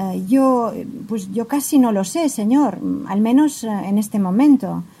tímida. Yo casi no lo sé, señor, al menos en este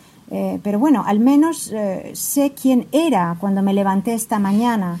momento. Pero bueno, al menos sé quién era cuando me levanté esta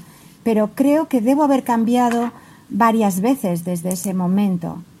mañana, pero creo que debo haber cambiado varias veces desde ese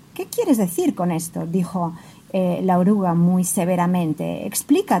momento. ¿Qué quieres decir con esto?, dijo la oruga muy severamente.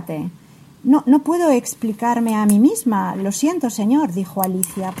 Explícate. No puedo explicarme a mí misma. Lo siento, señor, dijo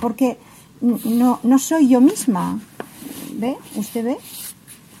Alicia, porque no soy yo misma. ¿Ve? ¿Usted ve?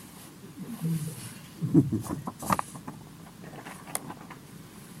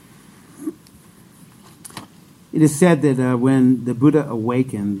 It is said that when the Buddha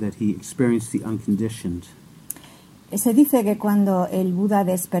awakened, that he experienced the unconditioned. Se dice que cuando el Buda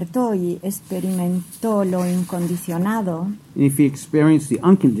despertó y experimentó lo incondicionado, And if he experienced the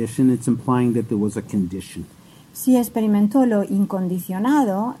unconditioned, it's implying that there was a condition. si experimentó lo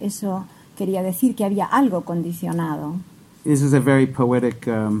incondicionado, eso quería decir que había algo condicionado. This is a very poetic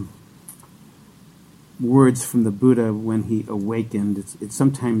words from the Buddha when he awakened. It's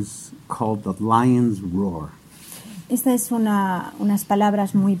sometimes called the lion's roar. Estas es unas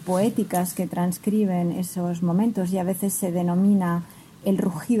palabras muy poéticas que transcriben esos momentos y a veces se denomina el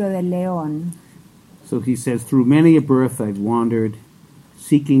rugido del león. So he says, through many a birth I've wandered,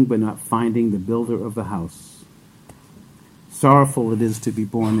 seeking but not finding the builder of the house. Sorrowful it is to be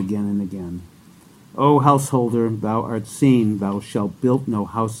born again and again. O householder, thou art seen, thou shalt build no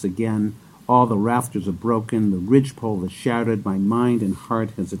house again. All the rafters are broken, the ridgepole is shattered, my mind and heart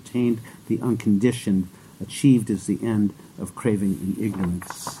has attained the unconditioned. Achieved is the end of craving and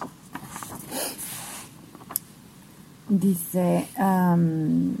ignorance. Dice,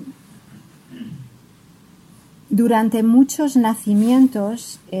 durante muchos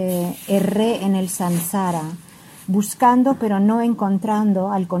nacimientos erré en el samsara, buscando pero no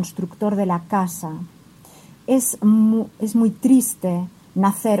encontrando al constructor de la casa. es muy triste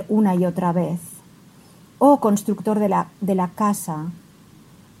nacer una y otra vez. Oh constructor de la casa.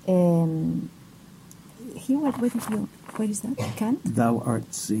 What is that? Kant? Thou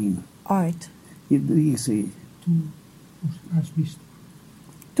art seen. Art. You see. Tú has visto.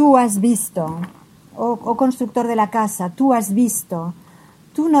 Tú has visto. Oh constructor de la casa, tú has visto.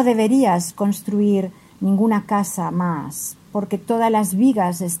 Tú no deberías construir ninguna casa más, porque todas las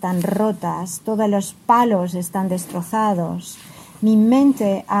vigas están rotas, todos los palos están destrozados. Mi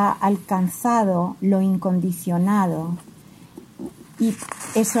mente ha alcanzado lo incondicionado y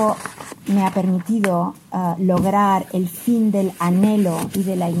eso me ha permitido lograr el fin del anhelo y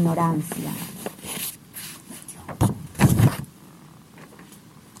de la ignorancia.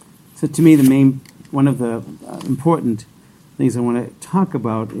 So to me, one of the important things I want to talk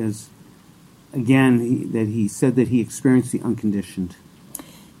about is, again, that he said that he experienced the unconditioned.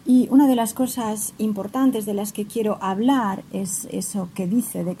 Y una de las cosas importantes de las que quiero hablar es eso que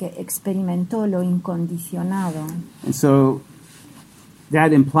dice, de que experimentó lo incondicionado. And so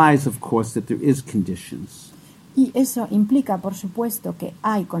that implies, of course, that there is conditions. Y eso implica, por supuesto, que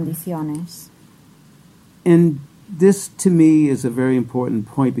hay condiciones. And this, to me, is a very important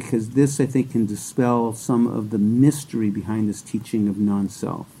point because this, I think, can dispel some of the mystery behind this teaching of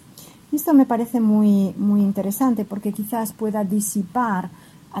non-self. Esto me parece muy, muy interesante porque quizás pueda disipar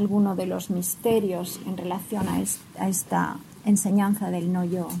alguno de los misterios en relación a esta enseñanza del no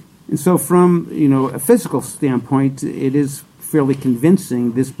yo. And so from, a physical standpoint, it is fairly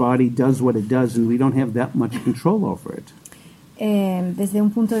convincing this body does what it does and we don't have that much control over it. Desde un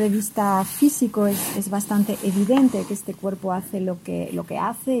punto de vista físico es bastante evidente que este cuerpo hace lo que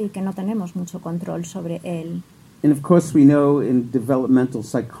hace y que no tenemos mucho control sobre él. And of course we know in developmental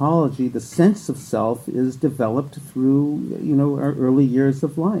psychology the sense of self is developed through, our early years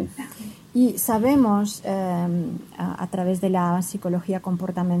of life. Y sabemos a través de la psicología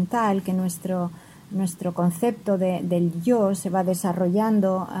comportamental que nuestro concepto del yo se va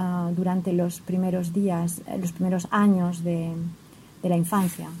desarrollando durante los primeros días, los primeros años de la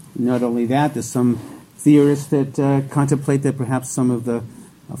infancia. Not only that, there's some theorists that contemplate that perhaps some of the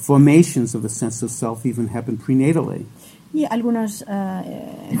formations of the sense of self even happen prenatally. Y algunos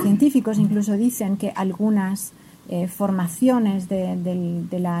científicos incluso dicen que algunas formaciones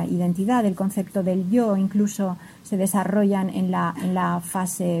de la identidad, del concepto del yo, incluso se desarrollan en la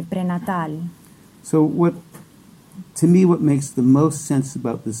fase prenatal. So to me, what makes the most sense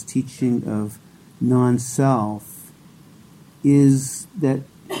about this teaching of non-self is that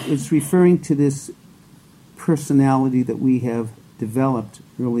it's referring to this personality that we have developed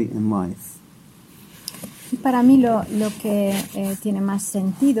early in life. Para mí lo que tiene más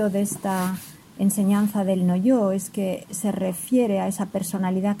sentido de esta enseñanza del no yo es que se refiere a esa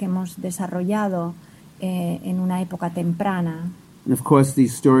personalidad que hemos desarrollado en una época temprana. And of course,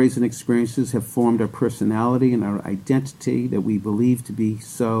 these stories and experiences have formed our personality and our identity that we believe to be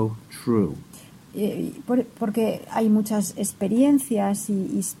so true. Porque hay muchas experiencias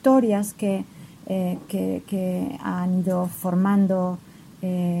y historias que han ido formando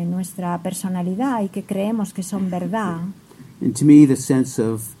nuestra personalidad y que creemos que son verdad. And to me, the sense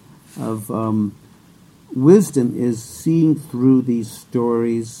of wisdom is seeing through these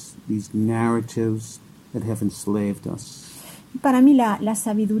stories, these narratives that have enslaved us. Para mí la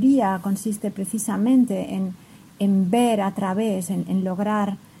sabiduría consiste precisamente en ver a través, en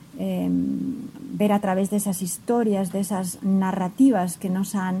lograr ver a través de esas historias, de esas narrativas que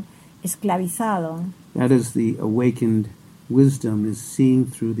nos han esclavizado. That is the awakened wisdom, is seeing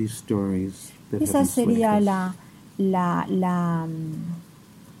through these stories that Esa have enslaved sería us.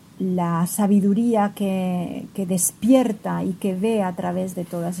 la sabiduría que despierta y que ve a través de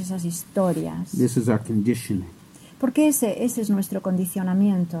todas esas historias. This is our conditioning. Porque ese es nuestro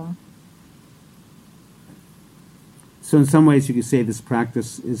condicionamiento. So in some ways you could say this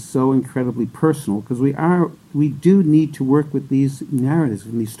practice is so incredibly personal because we do need to work with these narratives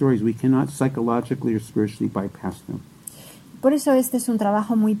and these stories. We cannot psychologically or spiritually bypass them. Por eso este es un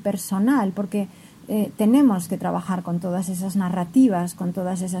trabajo muy personal, porque tenemos que trabajar con todas esas narrativas, con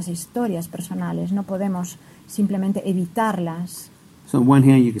todas esas historias personales. No podemos simplemente evitarlas. So on one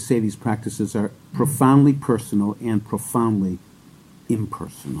hand, you could say these practices are profoundly personal and profoundly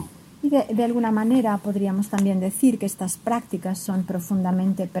impersonal. Y de alguna manera podríamos también decir que estas prácticas son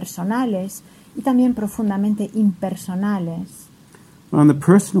profundamente personales y también profundamente impersonales. On the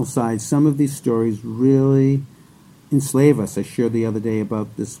personal side, some of these stories really enslave us. I shared the other day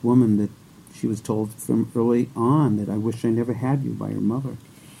about this woman that she was told from early on that I wish I never had you by her mother.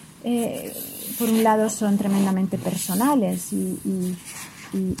 Por un lado son tremendamente personales y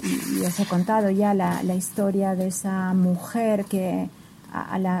y os he contado ya la historia de esa mujer que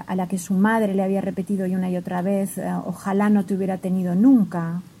a la que su madre le había repetido y otra vez, ojalá no te hubiera tenido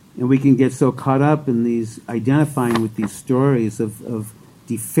nunca. And we can get so caught up in these, identifying with these stories of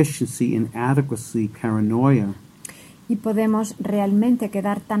deficiency, inadequacy, paranoia. Y podemos realmente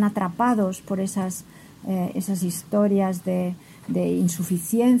quedar tan atrapados por esas historias de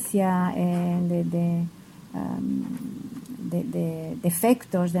insuficiencia, de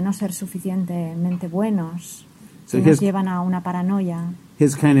defectos, de no ser suficientemente buenos, que nos llevan a una paranoia.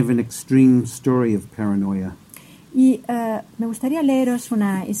 Here's kind of an extreme story of paranoia. Y me gustaría leeros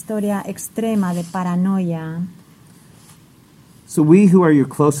una historia extrema de paranoia. So we who are your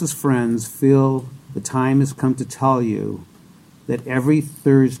closest friends feel the time has come to tell you that every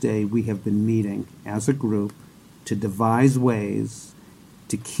Thursday we have been meeting as a group to devise ways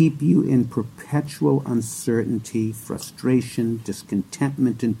to keep you in perpetual uncertainty, frustration,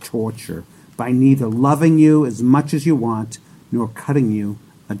 discontentment, and torture by neither loving you as much as you want nor cutting you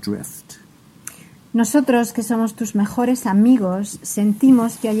adrift. Nosotros, que somos tus mejores amigos,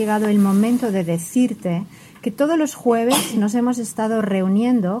 sentimos que ha llegado el momento de decirte que todos los jueves nos hemos estado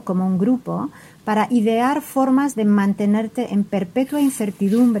reuniendo como un grupo para idear formas de mantenerte en perpetua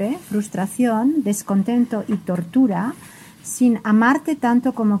incertidumbre, frustración, descontento y tortura, sin amarte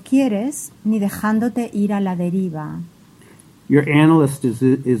tanto como quieres, ni dejándote ir a la deriva. Your analyst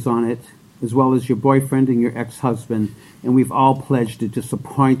is on it, as well as your boyfriend and your ex-husband, and we've all pledged to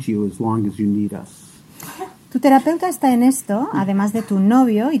disappoint you as long as you need us. Tu terapeuta está en esto, además de tu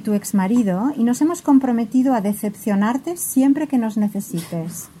novio y tu exmarido, y nos hemos comprometido a decepcionarte siempre que nos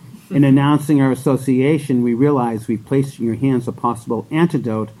necesites. In announcing our association, we realize we've placed in your hands a possible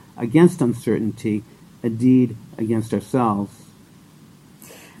antidote against uncertainty, a deed against ourselves.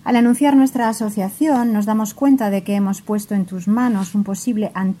 Al anunciar nuestra asociación, nos damos cuenta de que hemos puesto en tus manos un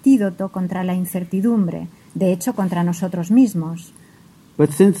posible antídoto contra la incertidumbre, de hecho contra nosotros mismos.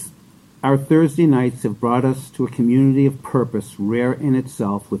 But since our Thursday nights have brought us to a community of purpose rare in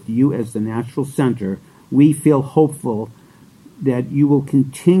itself with you as the natural center, we feel hopeful that you will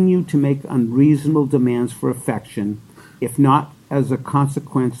continue to make unreasonable demands for affection, if not as a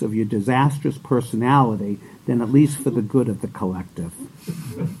consequence of your disastrous personality, then at least for the good of the collective.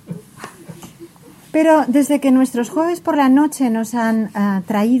 Pero desde que nuestros jueves por la noche nos han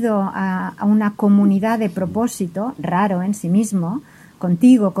traído a una comunidad de propósito, raro en sí mismo,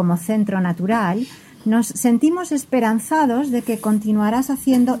 contigo como centro natural, nos sentimos esperanzados de que continuarás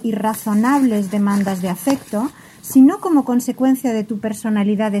haciendo irrazonables demandas de afecto, si no como consecuencia de tu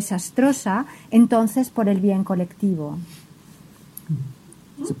personalidad desastrosa, entonces por el bien colectivo.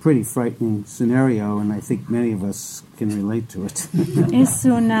 It's a pretty frightening scenario, and I think many of us can relate to it. Es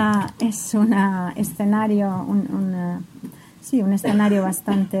un escenario, un escenario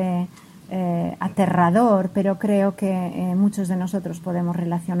bastante aterrador, pero creo que muchos de nosotros podemos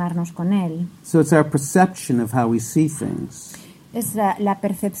relacionarnos con él. So it's our perception of how we see things. Es la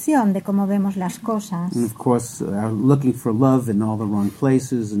percepción de cómo vemos las cosas. And of course, our looking for love in all the wrong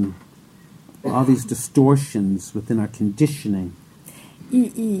places and all these distortions within our conditioning.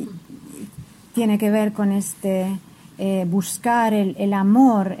 Y tiene que ver con buscar el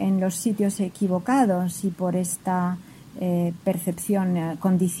amor en los sitios equivocados y por esta percepción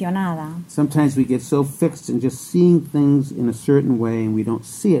condicionada. Sometimes we get so fixed in just seeing things in a certain way and we don't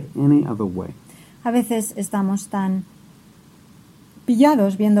see it any other way. A veces estamos tan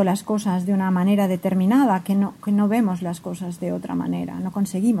pillados viendo las cosas de una manera determinada que no vemos las cosas de otra manera, no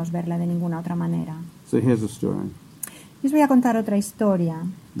conseguimos verla de ninguna otra manera. So here's a story. Les voy a contar otra historia.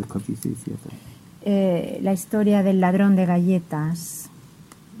 The cookie thief, yeah. La historia del ladrón de galletas.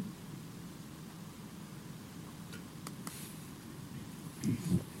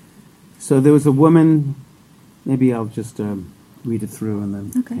 So there was a woman, maybe I'll just read it through and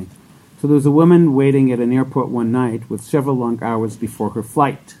then... Okay. So there was a woman waiting at an airport one night with several long hours before her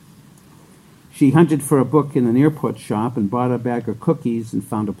flight. She hunted for a book in an airport shop and bought a bag of cookies and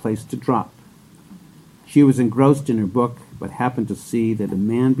found a place to drop. She was engrossed in her book, but happened to see that a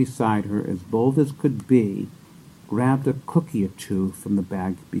man beside her, as bold as could be, grabbed a cookie or two from the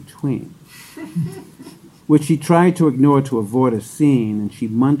bag between, which she tried to ignore to avoid a scene, and she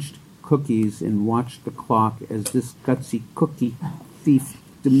munched cookies and watched the clock as this gutsy cookie thief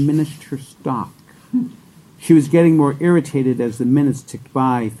diminished her stock. She was getting more irritated as the minutes ticked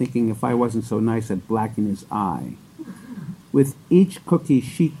by, thinking if I wasn't so nice, I'd blacken his eye. With each cookie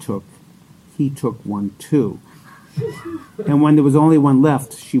she took, he took one too. And when there was only one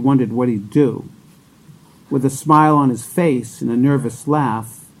left, she wondered what he'd do. With a smile on his face and a nervous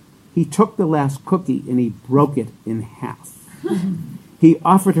laugh, he took the last cookie and he broke it in half. He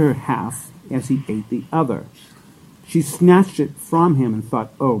offered her half as he ate the other. She snatched it from him and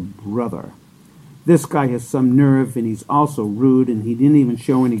thought, oh, brother, this guy has some nerve and he's also rude and he didn't even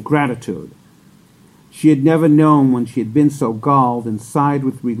show any gratitude. She had never known when she had been so galled and sighed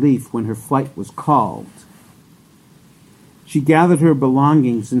with relief when her flight was called. She gathered her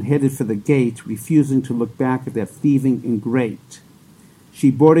belongings and headed for the gate, refusing to look back at that thieving ingrate. She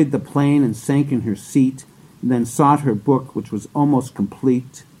boarded the plane and sank in her seat, and then sought her book, which was almost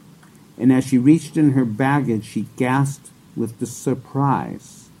complete. And as she reached in her baggage, she gasped with the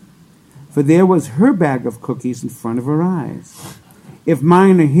surprise. For there was her bag of cookies in front of her eyes. If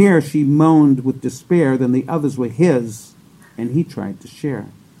mine are here, she moaned with despair, then the others were his, and he tried to share.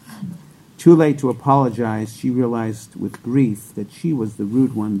 Too late to apologize, she realized with grief that she was the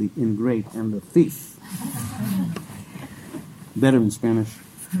rude one, the ingrate, and the thief. Better in Spanish.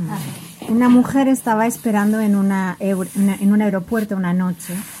 Una mujer estaba esperando en un aeropuerto una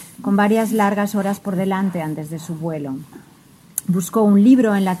noche, con varias largas horas por delante antes de su vuelo. Buscó un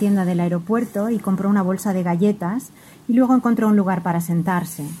libro en la tienda del aeropuerto y compró una bolsa de galletas y luego encontró un lugar para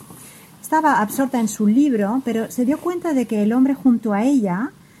sentarse. Estaba absorta en su libro, pero se dio cuenta de que el hombre junto a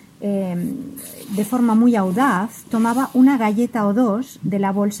ella, de forma muy audaz, tomaba una galleta o dos de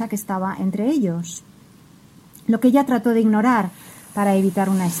la bolsa que estaba entre ellos, lo que ella trató de ignorar para evitar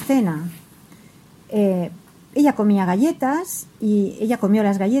una escena. Ella comió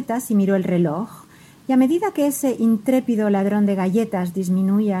las galletas y miró el reloj, y a medida que ese intrépido ladrón de galletas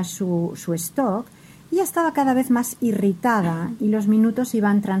disminuía su stock, ella estaba cada vez más irritada y los minutos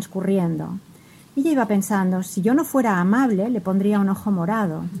iban transcurriendo. Ella iba pensando, si yo no fuera amable, le pondría un ojo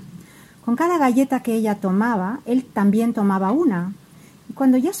morado. Con cada galleta que ella tomaba, él también tomaba una. Y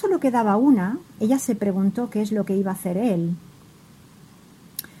cuando ya solo quedaba una, ella se preguntó qué es lo que iba a hacer él.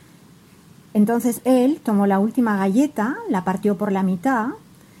 Entonces él tomó la última galleta, la partió por la mitad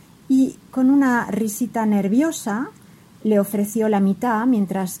y con una risita nerviosa le ofreció la mitad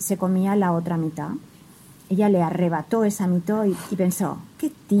mientras se comía la otra mitad. Ella le arrebató esa mitad y pensó, ¡qué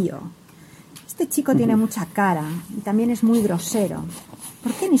tío! Este chico tiene mucha cara y también es muy grosero.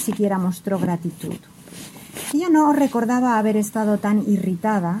 ¿Por qué ni siquiera mostró gratitud? Ella no recordaba haber estado tan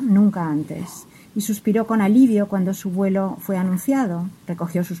irritada nunca antes y suspiró con alivio cuando su vuelo fue anunciado.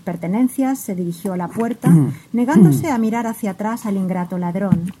 Recogió sus pertenencias, se dirigió a la puerta, negándose a mirar hacia atrás al ingrato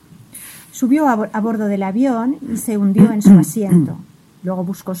ladrón. Subió a bordo del avión y se hundió en su asiento. Luego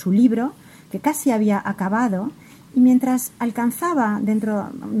buscó su libro, que casi había acabado, y mientras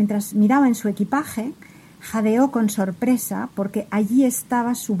miraba en su equipaje, jadeó con sorpresa porque allí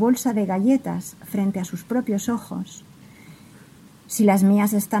estaba su bolsa de galletas frente a sus propios ojos. Si las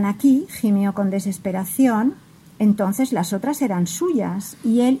mías están aquí, gimió con desesperación, entonces las otras eran suyas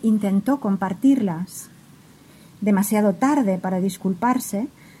y él intentó compartirlas. Demasiado tarde para disculparse,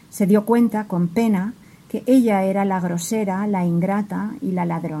 se dio cuenta con pena que ella era la grosera, la ingrata y la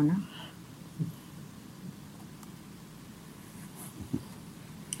ladrona.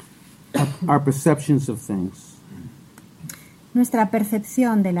 Our perceptions of things. Nuestra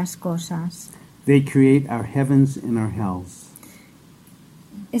percepción de las cosas. They create our heavens and our hells.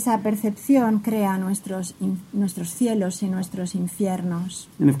 Esa percepción crea nuestros cielos y nuestros infiernos.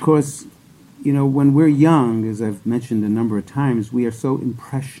 And of course, you know, when we're young, as I've mentioned a number of times, we are so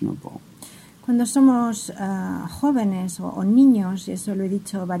impressionable. Cuando somos jóvenes o niños, y eso lo he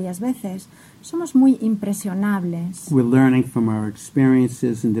dicho varias veces, somos muy impresionables. We're learning from our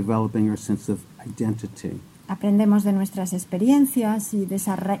experiences and developing our sense of identity. Aprendemos de nuestras experiencias y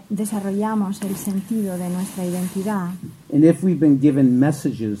desarrollamos el sentido de nuestra identidad. And if we've been given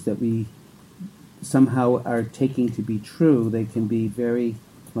messages that we somehow are taking to be true, they can be very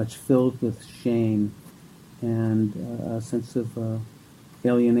much filled with shame and a sense of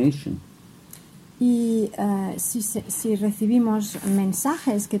alienation. Y si recibimos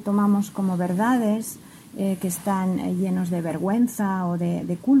mensajes que tomamos como verdades, que están llenos de vergüenza o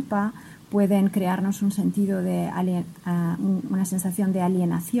de culpa, pueden crearnos un sentido de una sensación de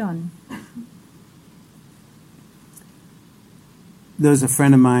alienación. There was a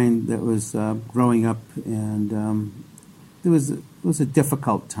friend of mine that was growing up, and it was a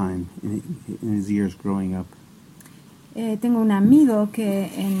difficult time in his years growing up. Tengo un amigo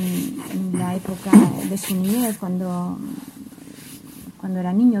que en la época de su niñez, cuando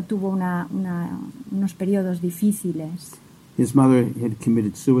era niño, tuvo unos periodos difíciles. His mother had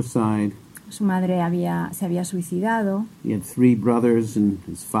committed suicide. Su madre se había suicidado. He had 3 brothers, and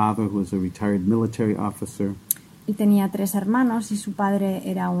his father was a retired military officer. Y tenía 3 hermanos y su padre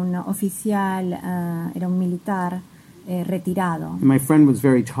era un oficial, era un militar retirado. And my friend was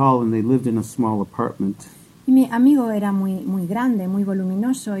very tall, and they lived in a small apartment. Y mi amigo era muy grande, muy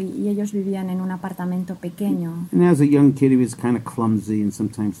voluminoso, y ellos vivían en un apartamento pequeño. And as a young kid, he was kind of clumsy, and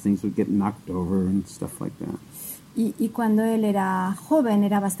sometimes things would get knocked over and stuff like that. Y cuando él era joven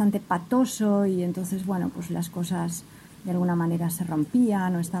era bastante patoso, y entonces, bueno, pues las cosas de alguna manera se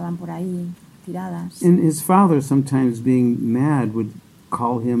rompían o estaban por ahí tiradas. And his father, sometimes being mad, would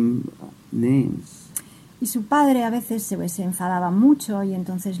call him names. Y su padre a veces se enfadaba mucho y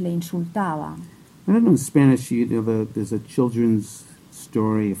entonces le insultaba. I don't know, in Spanish, there's a children's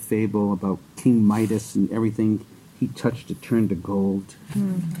story, a fable about King Midas and everything he touched to turn to gold.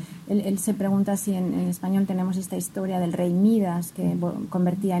 Él se pregunta si en español tenemos esta historia del rey Midas que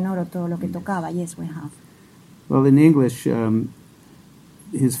convertía en oro todo lo que tocaba. Yes, we have. Well, in English,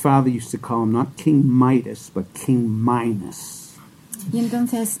 his father used to call him not King Midas, but King Minos. Y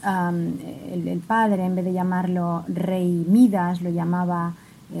entonces el padre, en vez de llamarlo rey Midas, lo llamaba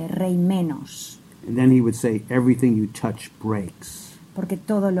rey Menos. And then he would say, everything you touch breaks. Porque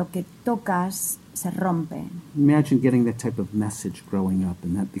todo lo que tocas se rompe. Imagine getting that type of message growing up,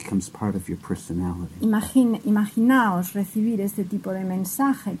 and that becomes part of your personality. Imaginaos recibir este tipo de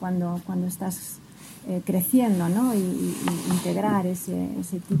mensaje cuando estás creciendo, ¿no? Y integrar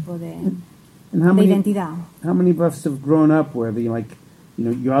ese tipo de identidad. How many of us have grown up where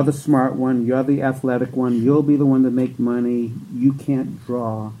you're the smart one, you're the athletic one, you'll be the one to make money, you can't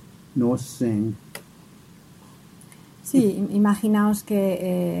draw nor sing. Sí, imaginaos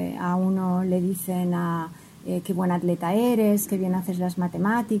que a uno le dicen qué buen atleta eres, qué bien haces las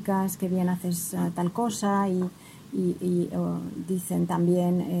matemáticas, qué bien haces tal cosa, y dicen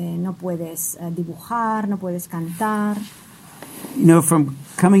también no puedes dibujar, no puedes cantar. From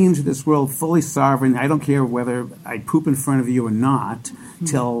coming into this world fully sovereign, I don't care whether I poop in front of you or not,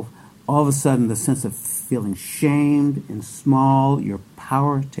 till all of a sudden the sense of feeling shamed and small, your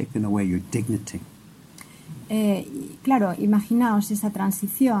power taken away, your dignity. Claro, imaginaos esa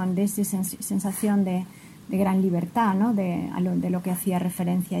transición de esa sensación de gran libertad, ¿no? De lo que hacía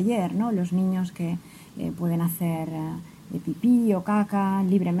referencia ayer, ¿no? Los niños que pueden hacer pipí o caca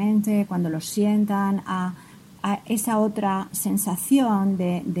libremente cuando los sientan, a esa otra sensación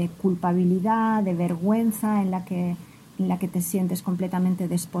de culpabilidad, de vergüenza en la que te sientes completamente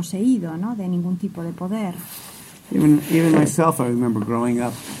desposeído, ¿no? De ningún tipo de poder. Even myself, I remember growing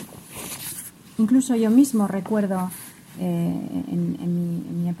up. Incluso yo mismo recuerdo en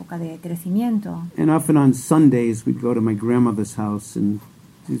mi época de crecimiento. And often on Sundays we'd go to my grandmother's house, and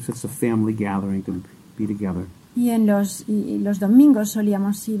it's just a family gathering to be together. Y los domingos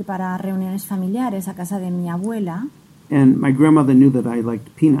solíamos ir para reuniones familiares a casa de mi abuela. And my grandmother knew that I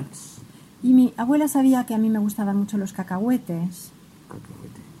liked peanuts. Y mi abuela sabía que a mí me gustaban mucho los cacahuetes.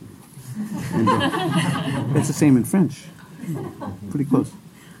 And, that's the same in French. Pretty close.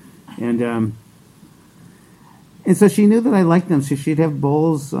 And so she knew that I liked them, so she'd have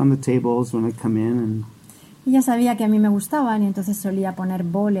bowls on the tables when I'd come in. And ella sabía que a mí me gustaban y entonces solía poner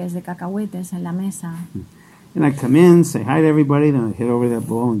boles de cacahuetes en la mesa. And I'd come in, say hi to everybody, then I'd head over to that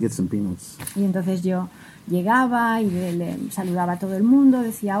bowl and get some peanuts. Y entonces yo llegaba y le saludaba a todo el mundo,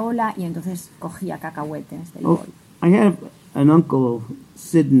 decía hola, y entonces cogía cacahuetes del bol. I had an uncle,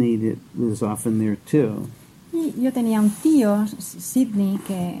 Sydney, that was often there too. Y yo tenía un tío, Sidney,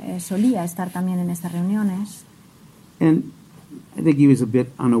 que solía estar también en estas reuniones. And I think he was a bit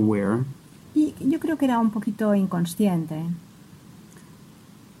unaware. Y yo creo que era un poquito inconsciente.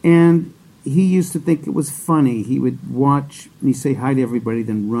 And he used to think it was funny. He would watch me say hi to everybody,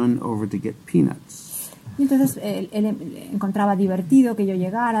 then run over to get peanuts. Y entonces él encontraba divertido que yo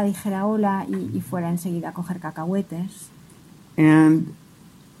llegara, dijera hola y fuera enseguida a coger cacahuetes. And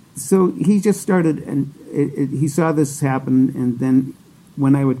so he just started, and he saw this happen, and then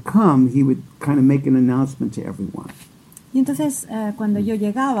when I would come, he would kind of make an announcement to everyone. Y entonces cuando yo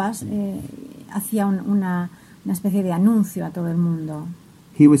llegaba, hacía una especie de anuncio a todo el mundo.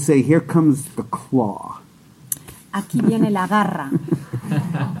 He would say, "Here comes the claw." Aquí viene la garra.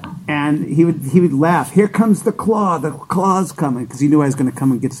 And he would laugh. "Here comes the claw's coming," because he knew I was going to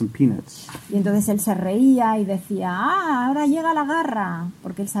come and get some peanuts. Y entonces él se reía y decía, ahora llega la garra,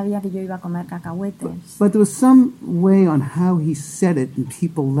 porque él sabía que yo iba a comer cacahuetes. But there was some way on how he said it, and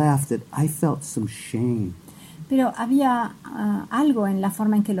people laughed, that I felt some shame. Pero había algo en la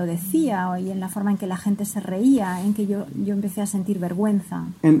forma en que lo decía y en la forma en que la gente se reía, en que yo empecé a sentir vergüenza.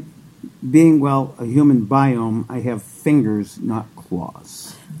 And being, a human biome, I have fingers, not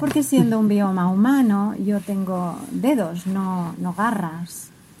claws. Porque siendo un bioma humano, yo tengo dedos, no garras.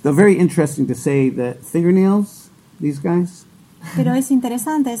 Though very interesting to say that fingernails, these guys, pero es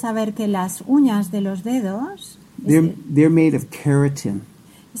interesante saber que las uñas de los dedos they're made of keratin.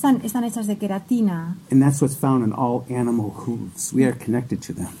 Están hechas de queratina. And that's what's found in all animal hooves. We are connected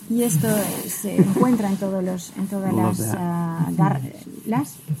to them. Y esto se encuentra en todas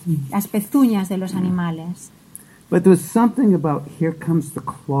las pezuñas de los animales. But there was something about here comes the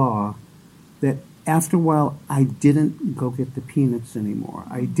claw that after a while I didn't go get the peanuts anymore.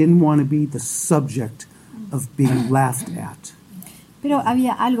 I didn't want to be the subject of being laughed at. Pero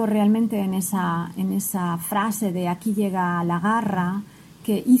había algo realmente en esa frase de aquí llega la garra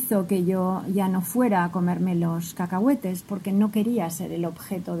que hizo que yo ya no fuera a comerme los cacahuetes porque no quería ser el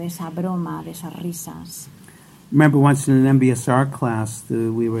objeto de esa broma, de esas risas. Remember once in an MBSR class,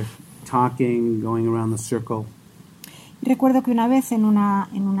 we were talking, going around the circle. Recuerdo que una vez en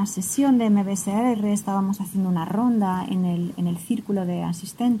una sesión de MBSR estábamos haciendo una ronda en el círculo de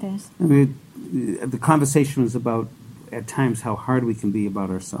asistentes. The conversation was about, at times, how hard we can be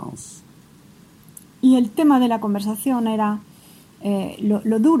about ourselves. Y el tema de la conversación era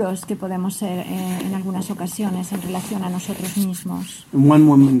lo duros que podemos ser en algunas ocasiones en relación a nosotros mismos. And one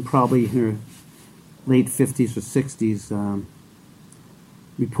woman, probably in her late 50s or 60s,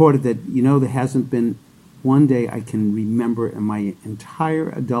 reported that, there hasn't been one day I can remember in my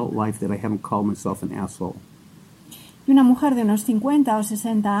entire adult life that I haven't called myself an asshole. Y una mujer de unos 50 o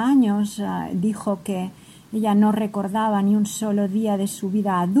 60 años dijo que ella no recordaba ni un solo día de su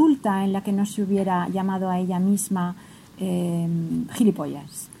vida adulta en la que no se hubiera llamado a ella misma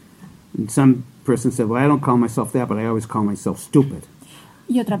gilipollas. And some person said, well, I don't call myself that, but I always call myself stupid.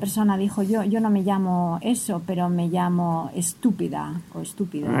 Y otra persona dijo, yo no me llamo eso, pero me llamo estúpida o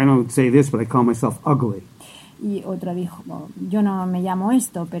estúpido. I don't say this, but I call myself ugly. Y otro dijo, yo no me llamo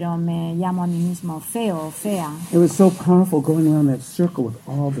esto, pero me llamo a mí mismo feo o fea. It was so powerful going around that circle with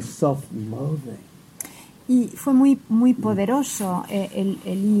all the self-loathing. Y fue muy, muy poderoso el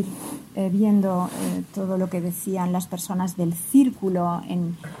ir viendo todo lo que decían las personas del círculo,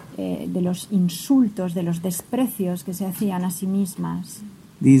 de los insultos, de los desprecios que se hacían a sí mismas.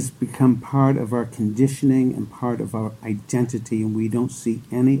 These become part of our conditioning and part of our identity, and we don't see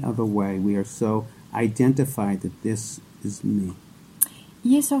any other way. We are so identified that this is me.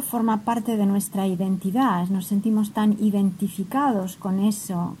 Y eso forma parte de nuestra identidad. Nos sentimos tan identificados con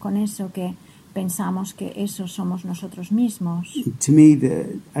eso que pensamos que eso somos nosotros mismos. To me,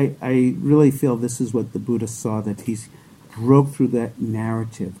 I really feel this is what the Buddha saw, that he broke through that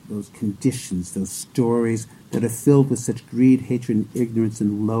narrative, those conditions, those stories that are filled with such greed, hatred, and ignorance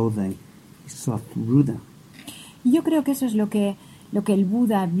and loathing. He saw through them. Y yo creo que eso es lo que el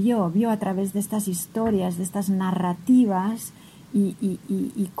Buda vio a través de estas historias, de estas narrativas,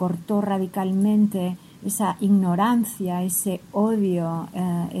 y cortó radicalmente esa ignorancia, ese odio,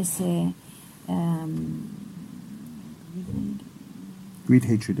 Greed,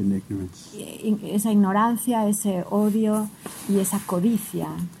 hatred, and ignorance. Esa ignorancia, ese odio y esa codicia.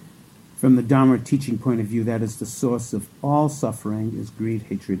 From the Dharma teaching point of view, that is the source of all suffering, is greed,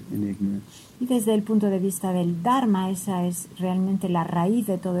 hatred, and ignorance. Y desde el punto de vista del Dharma, esa es realmente la raíz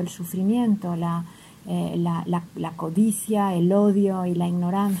de todo el sufrimiento, la codicia, el odio y la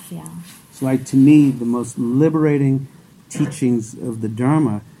ignorancia. So to me, the most liberating teachings of the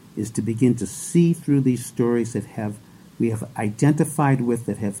Dharma is to begin to see through these stories that we have identified with,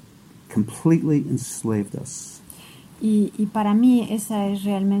 that have completely enslaved us. Y para mí esa es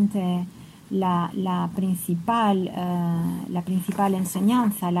realmente la principal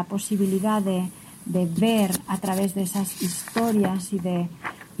enseñanza, la posibilidad de ver a través de esas historias y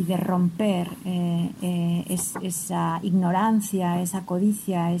de romper esa ignorancia, esa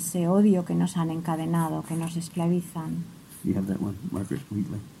codicia, ese odio que nos han encadenado, que nos esclavizan. You have that one, Margaret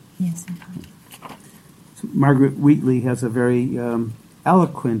Wheatley. Yes. So Margaret Wheatley has a very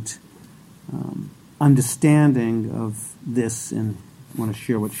eloquent understanding of this, and I want to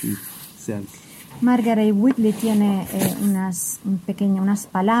share what she said. Margaret Wheatley tiene unas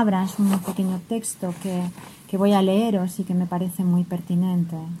palabras, un pequeño texto que voy a leeros y que me parece muy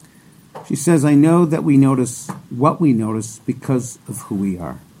pertinente. She says, I know that we notice what we notice because of who we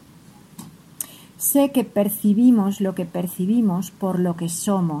are. Sé que percibimos lo que percibimos por lo que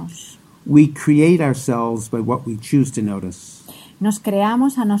somos. We create ourselves by what we choose to notice. Nos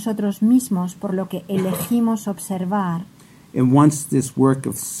creamos a nosotros mismos por lo que elegimos observar. And once this work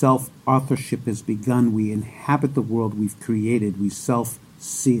of self-authorship has begun, we inhabit the world we've created, we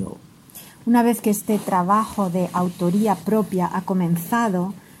self-seal. Una vez que este trabajo de autoría propia ha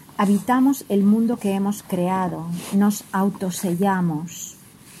comenzado, habitamos el mundo que hemos creado, nos autosellamos.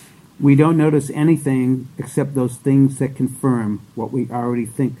 We don't notice anything except those things that confirm what we already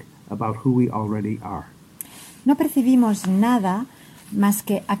think about who we already are. No percibimos nada más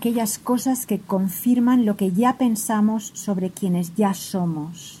que aquellas cosas que confirman lo que ya pensamos sobre quienes ya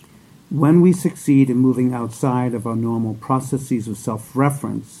somos. When we succeed in moving outside of our normal processes of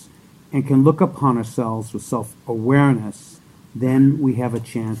self-reference and can look upon ourselves with self-awareness, then we have a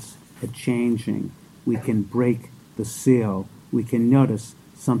chance at changing. We can break the seal. We can notice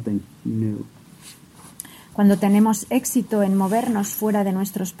something new. Cuando tenemos éxito en movernos fuera de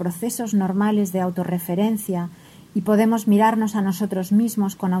nuestros procesos normales de autorreferencia y podemos mirarnos a nosotros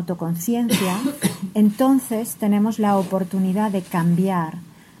mismos con autoconciencia, entonces tenemos la oportunidad de cambiar.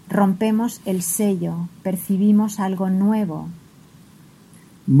 Rompemos el sello, percibimos algo nuevo.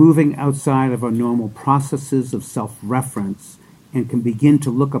 Moving outside of our normal processes of self-reference and can begin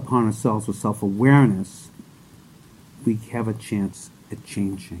to look upon ourselves with self-awareness, we have a chance at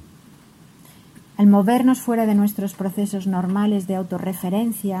changing. Al movernos fuera de nuestros procesos normales de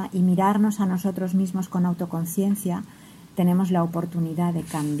autorreferencia y mirarnos a nosotros mismos con autoconciencia, tenemos la oportunidad de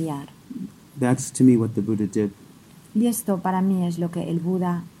cambiar. That's to me what the Buddha did. Y esto para mí es lo que el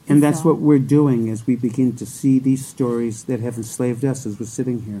Buda hizo. And that's what we're doing as we begin to see these stories that have enslaved us as we're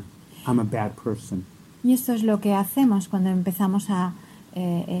sitting here. I'm a bad person. Y esto es lo que hacemos cuando empezamos a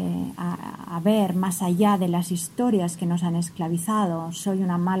ver más allá de las historias que nos han esclavizado. Soy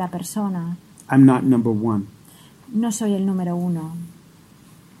una mala persona. I'm not number one. No soy el número uno.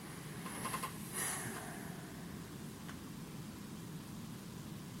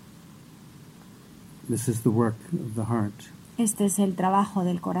 This is the work of the heart. Este es el trabajo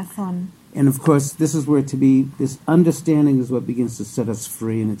del corazón. And of course, this is where this understanding is what begins to set us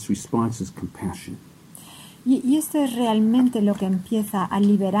free, and its response is compassion. Y esto es realmente lo que empieza a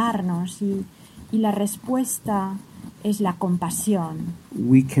liberarnos y la respuesta es la compasión.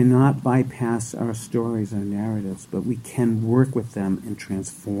 We cannot bypass our stories, our narratives, but we can work with them and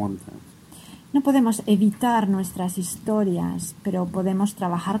transform them. No podemos evitar nuestras historias, pero podemos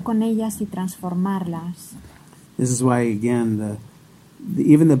trabajar con ellas y transformarlas. This is why, again,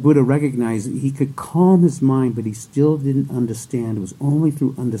 even the Buddha recognized he could calm his mind, but he still didn't understand. It was only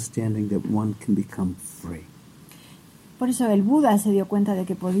through understanding that one can become free. Por eso el Buda se dio cuenta de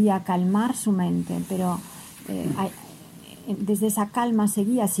que podía calmar su mente, pero desde esa calma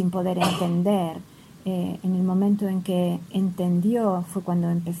seguía sin poder entender. En el momento en que entendió fue cuando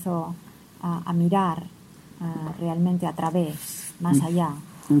empezó a mirar realmente a través, más allá.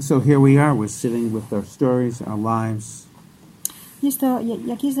 And so here we are, we're sitting with our stories, our lives.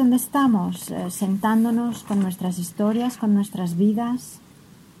 Y aquí es donde estamos, sentándonos con nuestras historias, con nuestras vidas.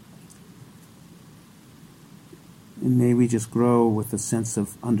 And may we just grow with a sense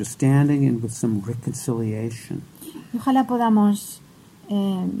of understanding and with some reconciliation. Y ojalá podamos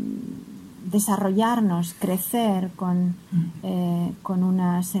desarrollarnos, crecer con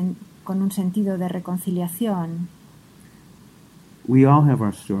un sentido de reconciliación. We all have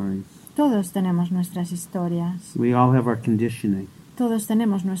our stories. Todos tenemos nuestras historias. We all have our conditioning. Todos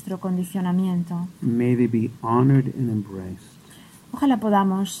tenemos nuestro condicionamiento. May they be honored and embraced. Ojalá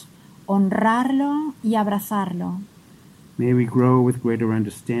podamos honrarlo y abrazarlo. May we grow with greater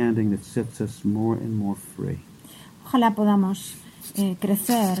understanding that sets us more and more free. Ojalá podamos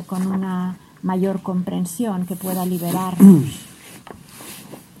crecer con una mayor comprensión que pueda liberarnos.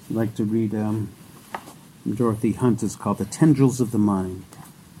 I'd like to read Dorothy Hunt. It's called The Tendrils of the Mind.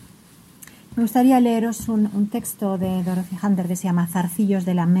 Me gustaría leeros un texto de Dorothy Hunter que se llama Zarcillos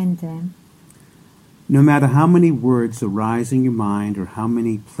de la mente. No matter how many words arise in your mind or how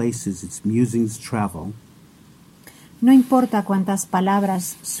many places its musings travel, no importa cuántas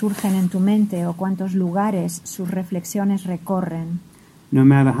palabras surgen en tu mente o cuántos lugares sus reflexiones recorren. no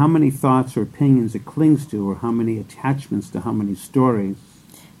matter how many thoughts or opinions it clings to or how many attachments to how many stories,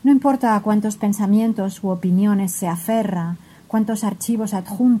 no importa a cuántos pensamientos u opiniones se aferra, cuántos archivos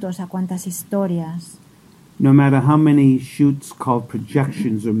adjuntos a cuántas historias. no matter how many shoots called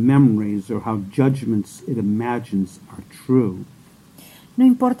projections or memories or how judgments it imagines are true, no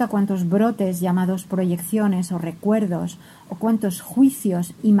importa cuántos brotes llamados proyecciones o recuerdos o cuántos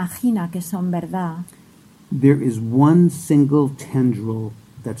juicios imagina que son verdad. there is one single tendril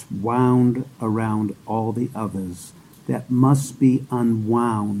that's wound around all the others that must be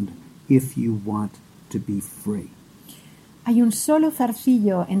unwound if you want to be free. Hay un solo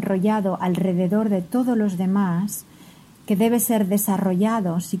zarcillo enrollado alrededor de todos los demás que debe ser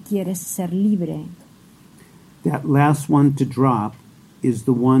desarrollado si quieres ser libre. That last one to drop is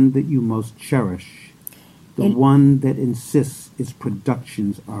the one that you most cherish, the one that insists its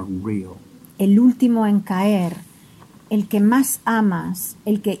productions are real. El último en caer, el que más amas,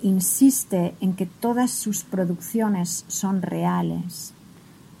 el que insiste en que todas sus producciones son reales.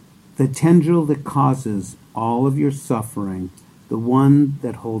 The tendril that causes all of your suffering, the one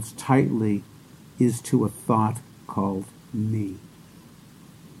that holds tightly is to a thought called me.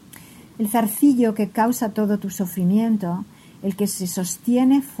 El zarcillo que causa todo tu sufrimiento, el que se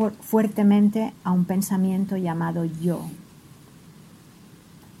sostiene fuertemente a un pensamiento llamado yo.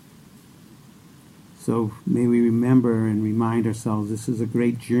 So may we remember and remind ourselves this is a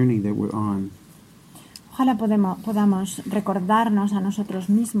great journey that we're on. Ojalá podamos recordarnos a nosotros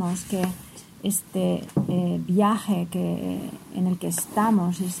mismos que este viaje en el que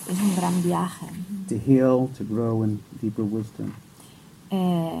estamos es un gran viaje. To heal, to grow in deeper wisdom.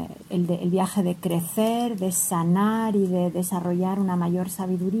 El viaje de crecer, de sanar y de desarrollar una mayor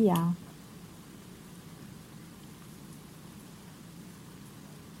sabiduría.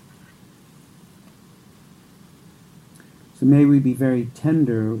 So may we be very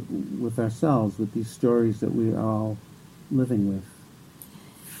tender with ourselves, with these stories that we are all living with.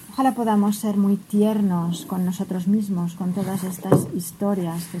 Ojalá podamos ser muy tiernos con nosotros mismos, con todas estas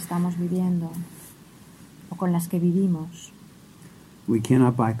historias que estamos viviendo o con las que vivimos. We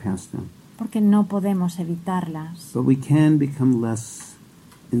cannot bypass them. Porque no podemos evitarlas. But we can become less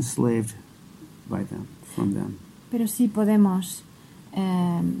enslaved by them, from them. Pero sí podemos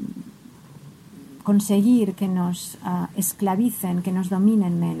conseguir que nos esclavicen, que nos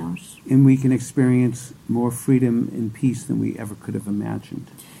dominen menos. And we can experience more freedom and peace than we ever could have imagined.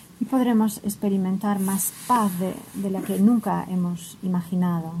 Y podremos experimentar más paz de la que nunca hemos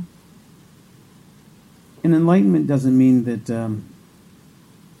imaginado. And enlightenment doesn't mean that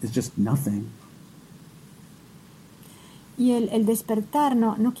it's just nothing. Y el despertar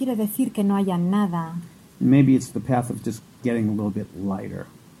no quiere decir que no haya nada. Maybe it's the path of just getting a little bit lighter.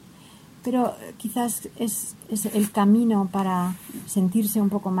 Pero quizás es el camino para sentirse un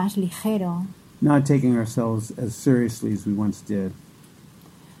poco más ligero. Not taking ourselves as seriously as we once did.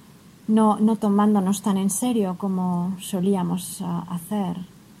 No tomándonos tan en serio como solíamos hacer.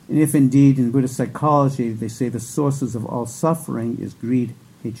 And if indeed in Buddhist psychology they say the sources of all suffering is greed,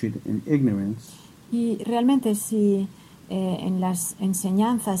 hatred, and ignorance. Y realmente si en las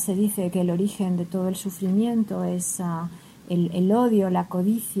enseñanzas se dice que el origen de todo el sufrimiento es el odio, la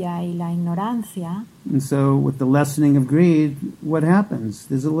codicia y la ignorancia. And so with the lessening of greed, what happens?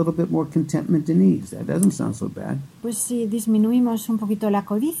 There's a little bit more contentment and ease. That doesn't sound so bad. Pues si disminuimos un poquito la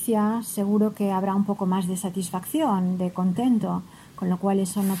codicia, seguro que habrá un poco más de satisfacción, de contento, con lo cual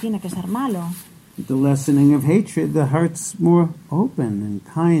eso no tiene que ser malo. With the lessening of hatred, the heart's more open and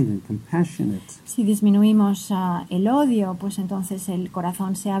kind and compassionate. Si disminuimos el odio, pues entonces el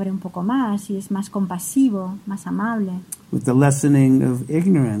corazón se abre un poco más y es más compasivo, más amable. With the lessening of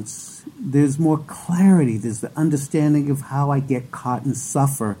ignorance, there's more clarity. There's the understanding of how I get caught and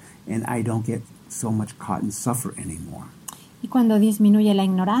suffer, and I don't get so much caught and suffer anymore. Y cuando disminuye la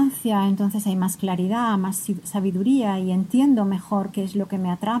ignorancia, entonces hay más claridad, más sabiduría y entiendo mejor qué es lo que me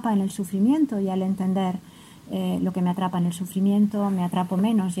atrapa en el sufrimiento, y al entender lo que me atrapa en el sufrimiento, me atrapo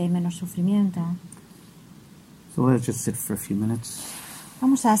menos y hay menos sufrimiento. So let's just sit for a few minutes.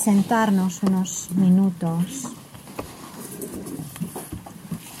 Vamos a sentarnos unos minutos.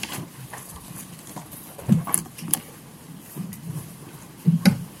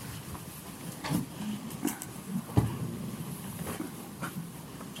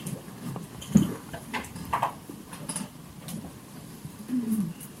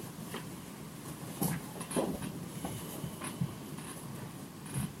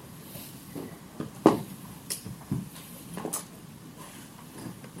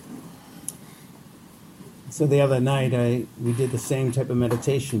 So the other night we did the same type of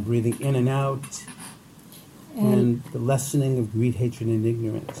meditation, breathing in and out, and the lessening of greed, hatred, and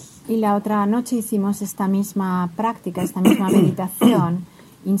ignorance. Y la otra noche hicimos esta misma práctica, esta misma meditación,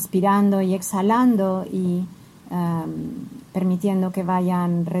 inspirando y exhalando y permitiendo que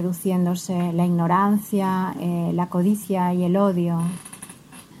vayan reduciéndose la ignorancia, la codicia y el odio.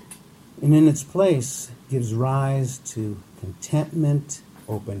 And in its place gives rise to contentment,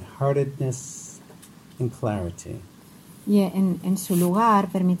 open-heartedness, and clarity. Y en su lugar,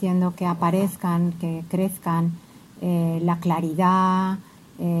 permitiendo que aparezcan, que crezcan la claridad,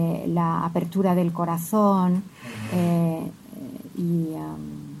 la apertura del corazón y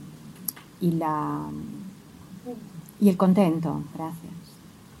el contento. Gracias.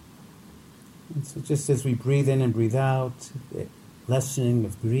 And so just as we breathe in and breathe out, the lessening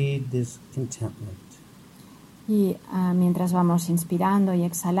of greed is contentment. Y mientras vamos inspirando y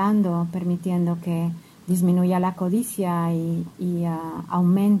exhalando, permitiendo que disminuya la codicia y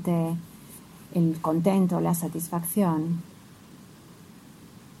aumente el contento, la satisfacción.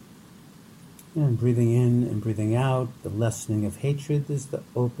 And breathing in and breathing out, the lessening of hatred is the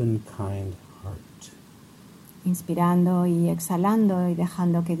open, kind heart. inspirando y exhalando y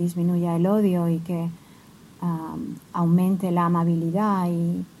dejando que disminuya el odio y que aumente la amabilidad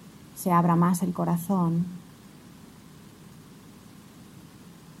y se abra más el corazón.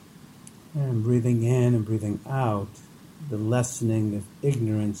 And breathing in and breathing out, the lessening of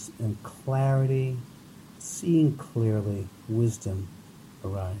ignorance and clarity, seeing clearly, wisdom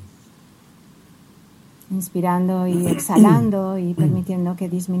arise. Inspirando y exhalando y permitiendo que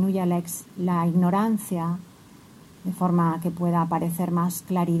disminuya la ignorancia de forma que pueda aparecer más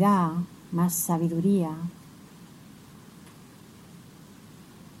claridad, más sabiduría.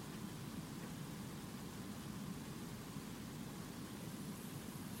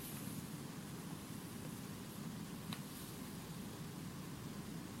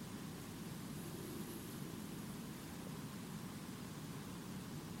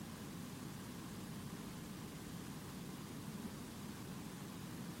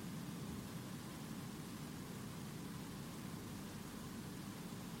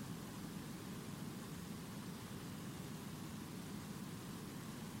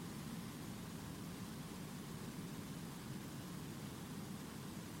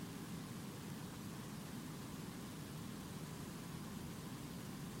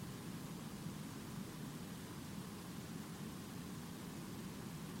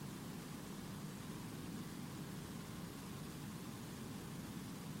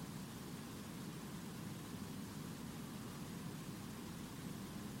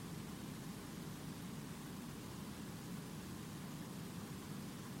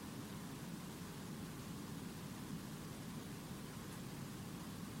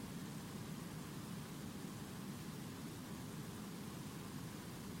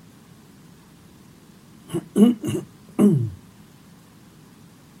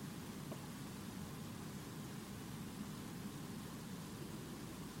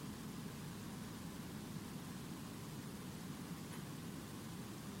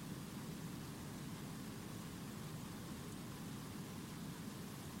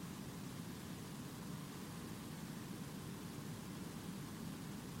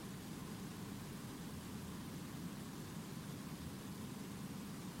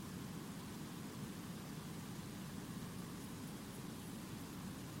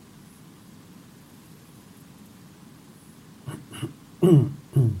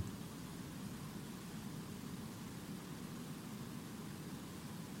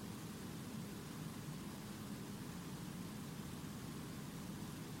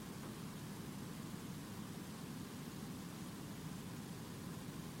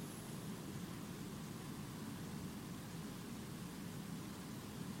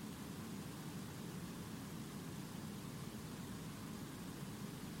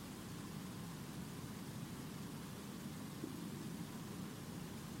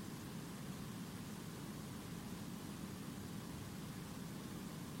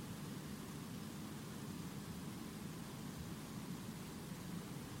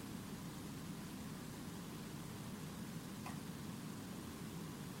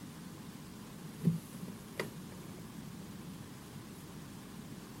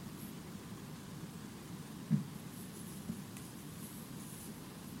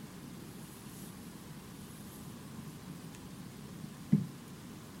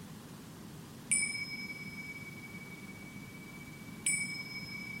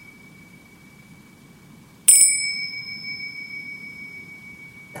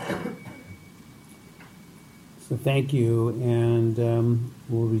 So thank you, and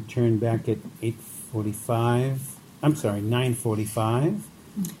we'll return back at 8:45. I'm sorry, 9:45.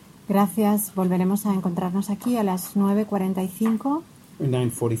 Gracias. Volveremos a encontrarnos aquí a las 9:45 Or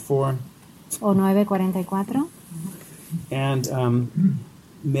 9:44. o 9:44. And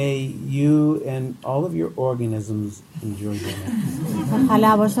may you and all of your organisms enjoy dinner.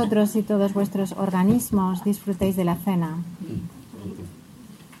 Ojalá vosotros y todos vuestros organismos disfrutéis de la cena.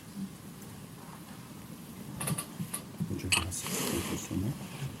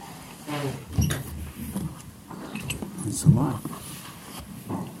 It's a lot.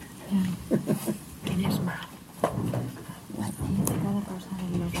 ¿Quién es más? Cada cosa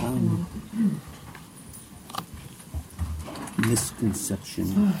de lo racional.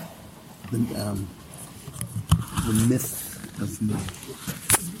 Misconception. The myth of me.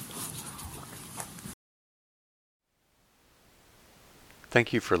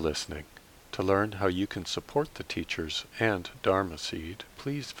 Thank you for listening. To learn how you can support the teachers and Dharma Seed,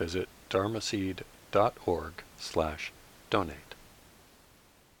 please visit dharmaseed.org/donate.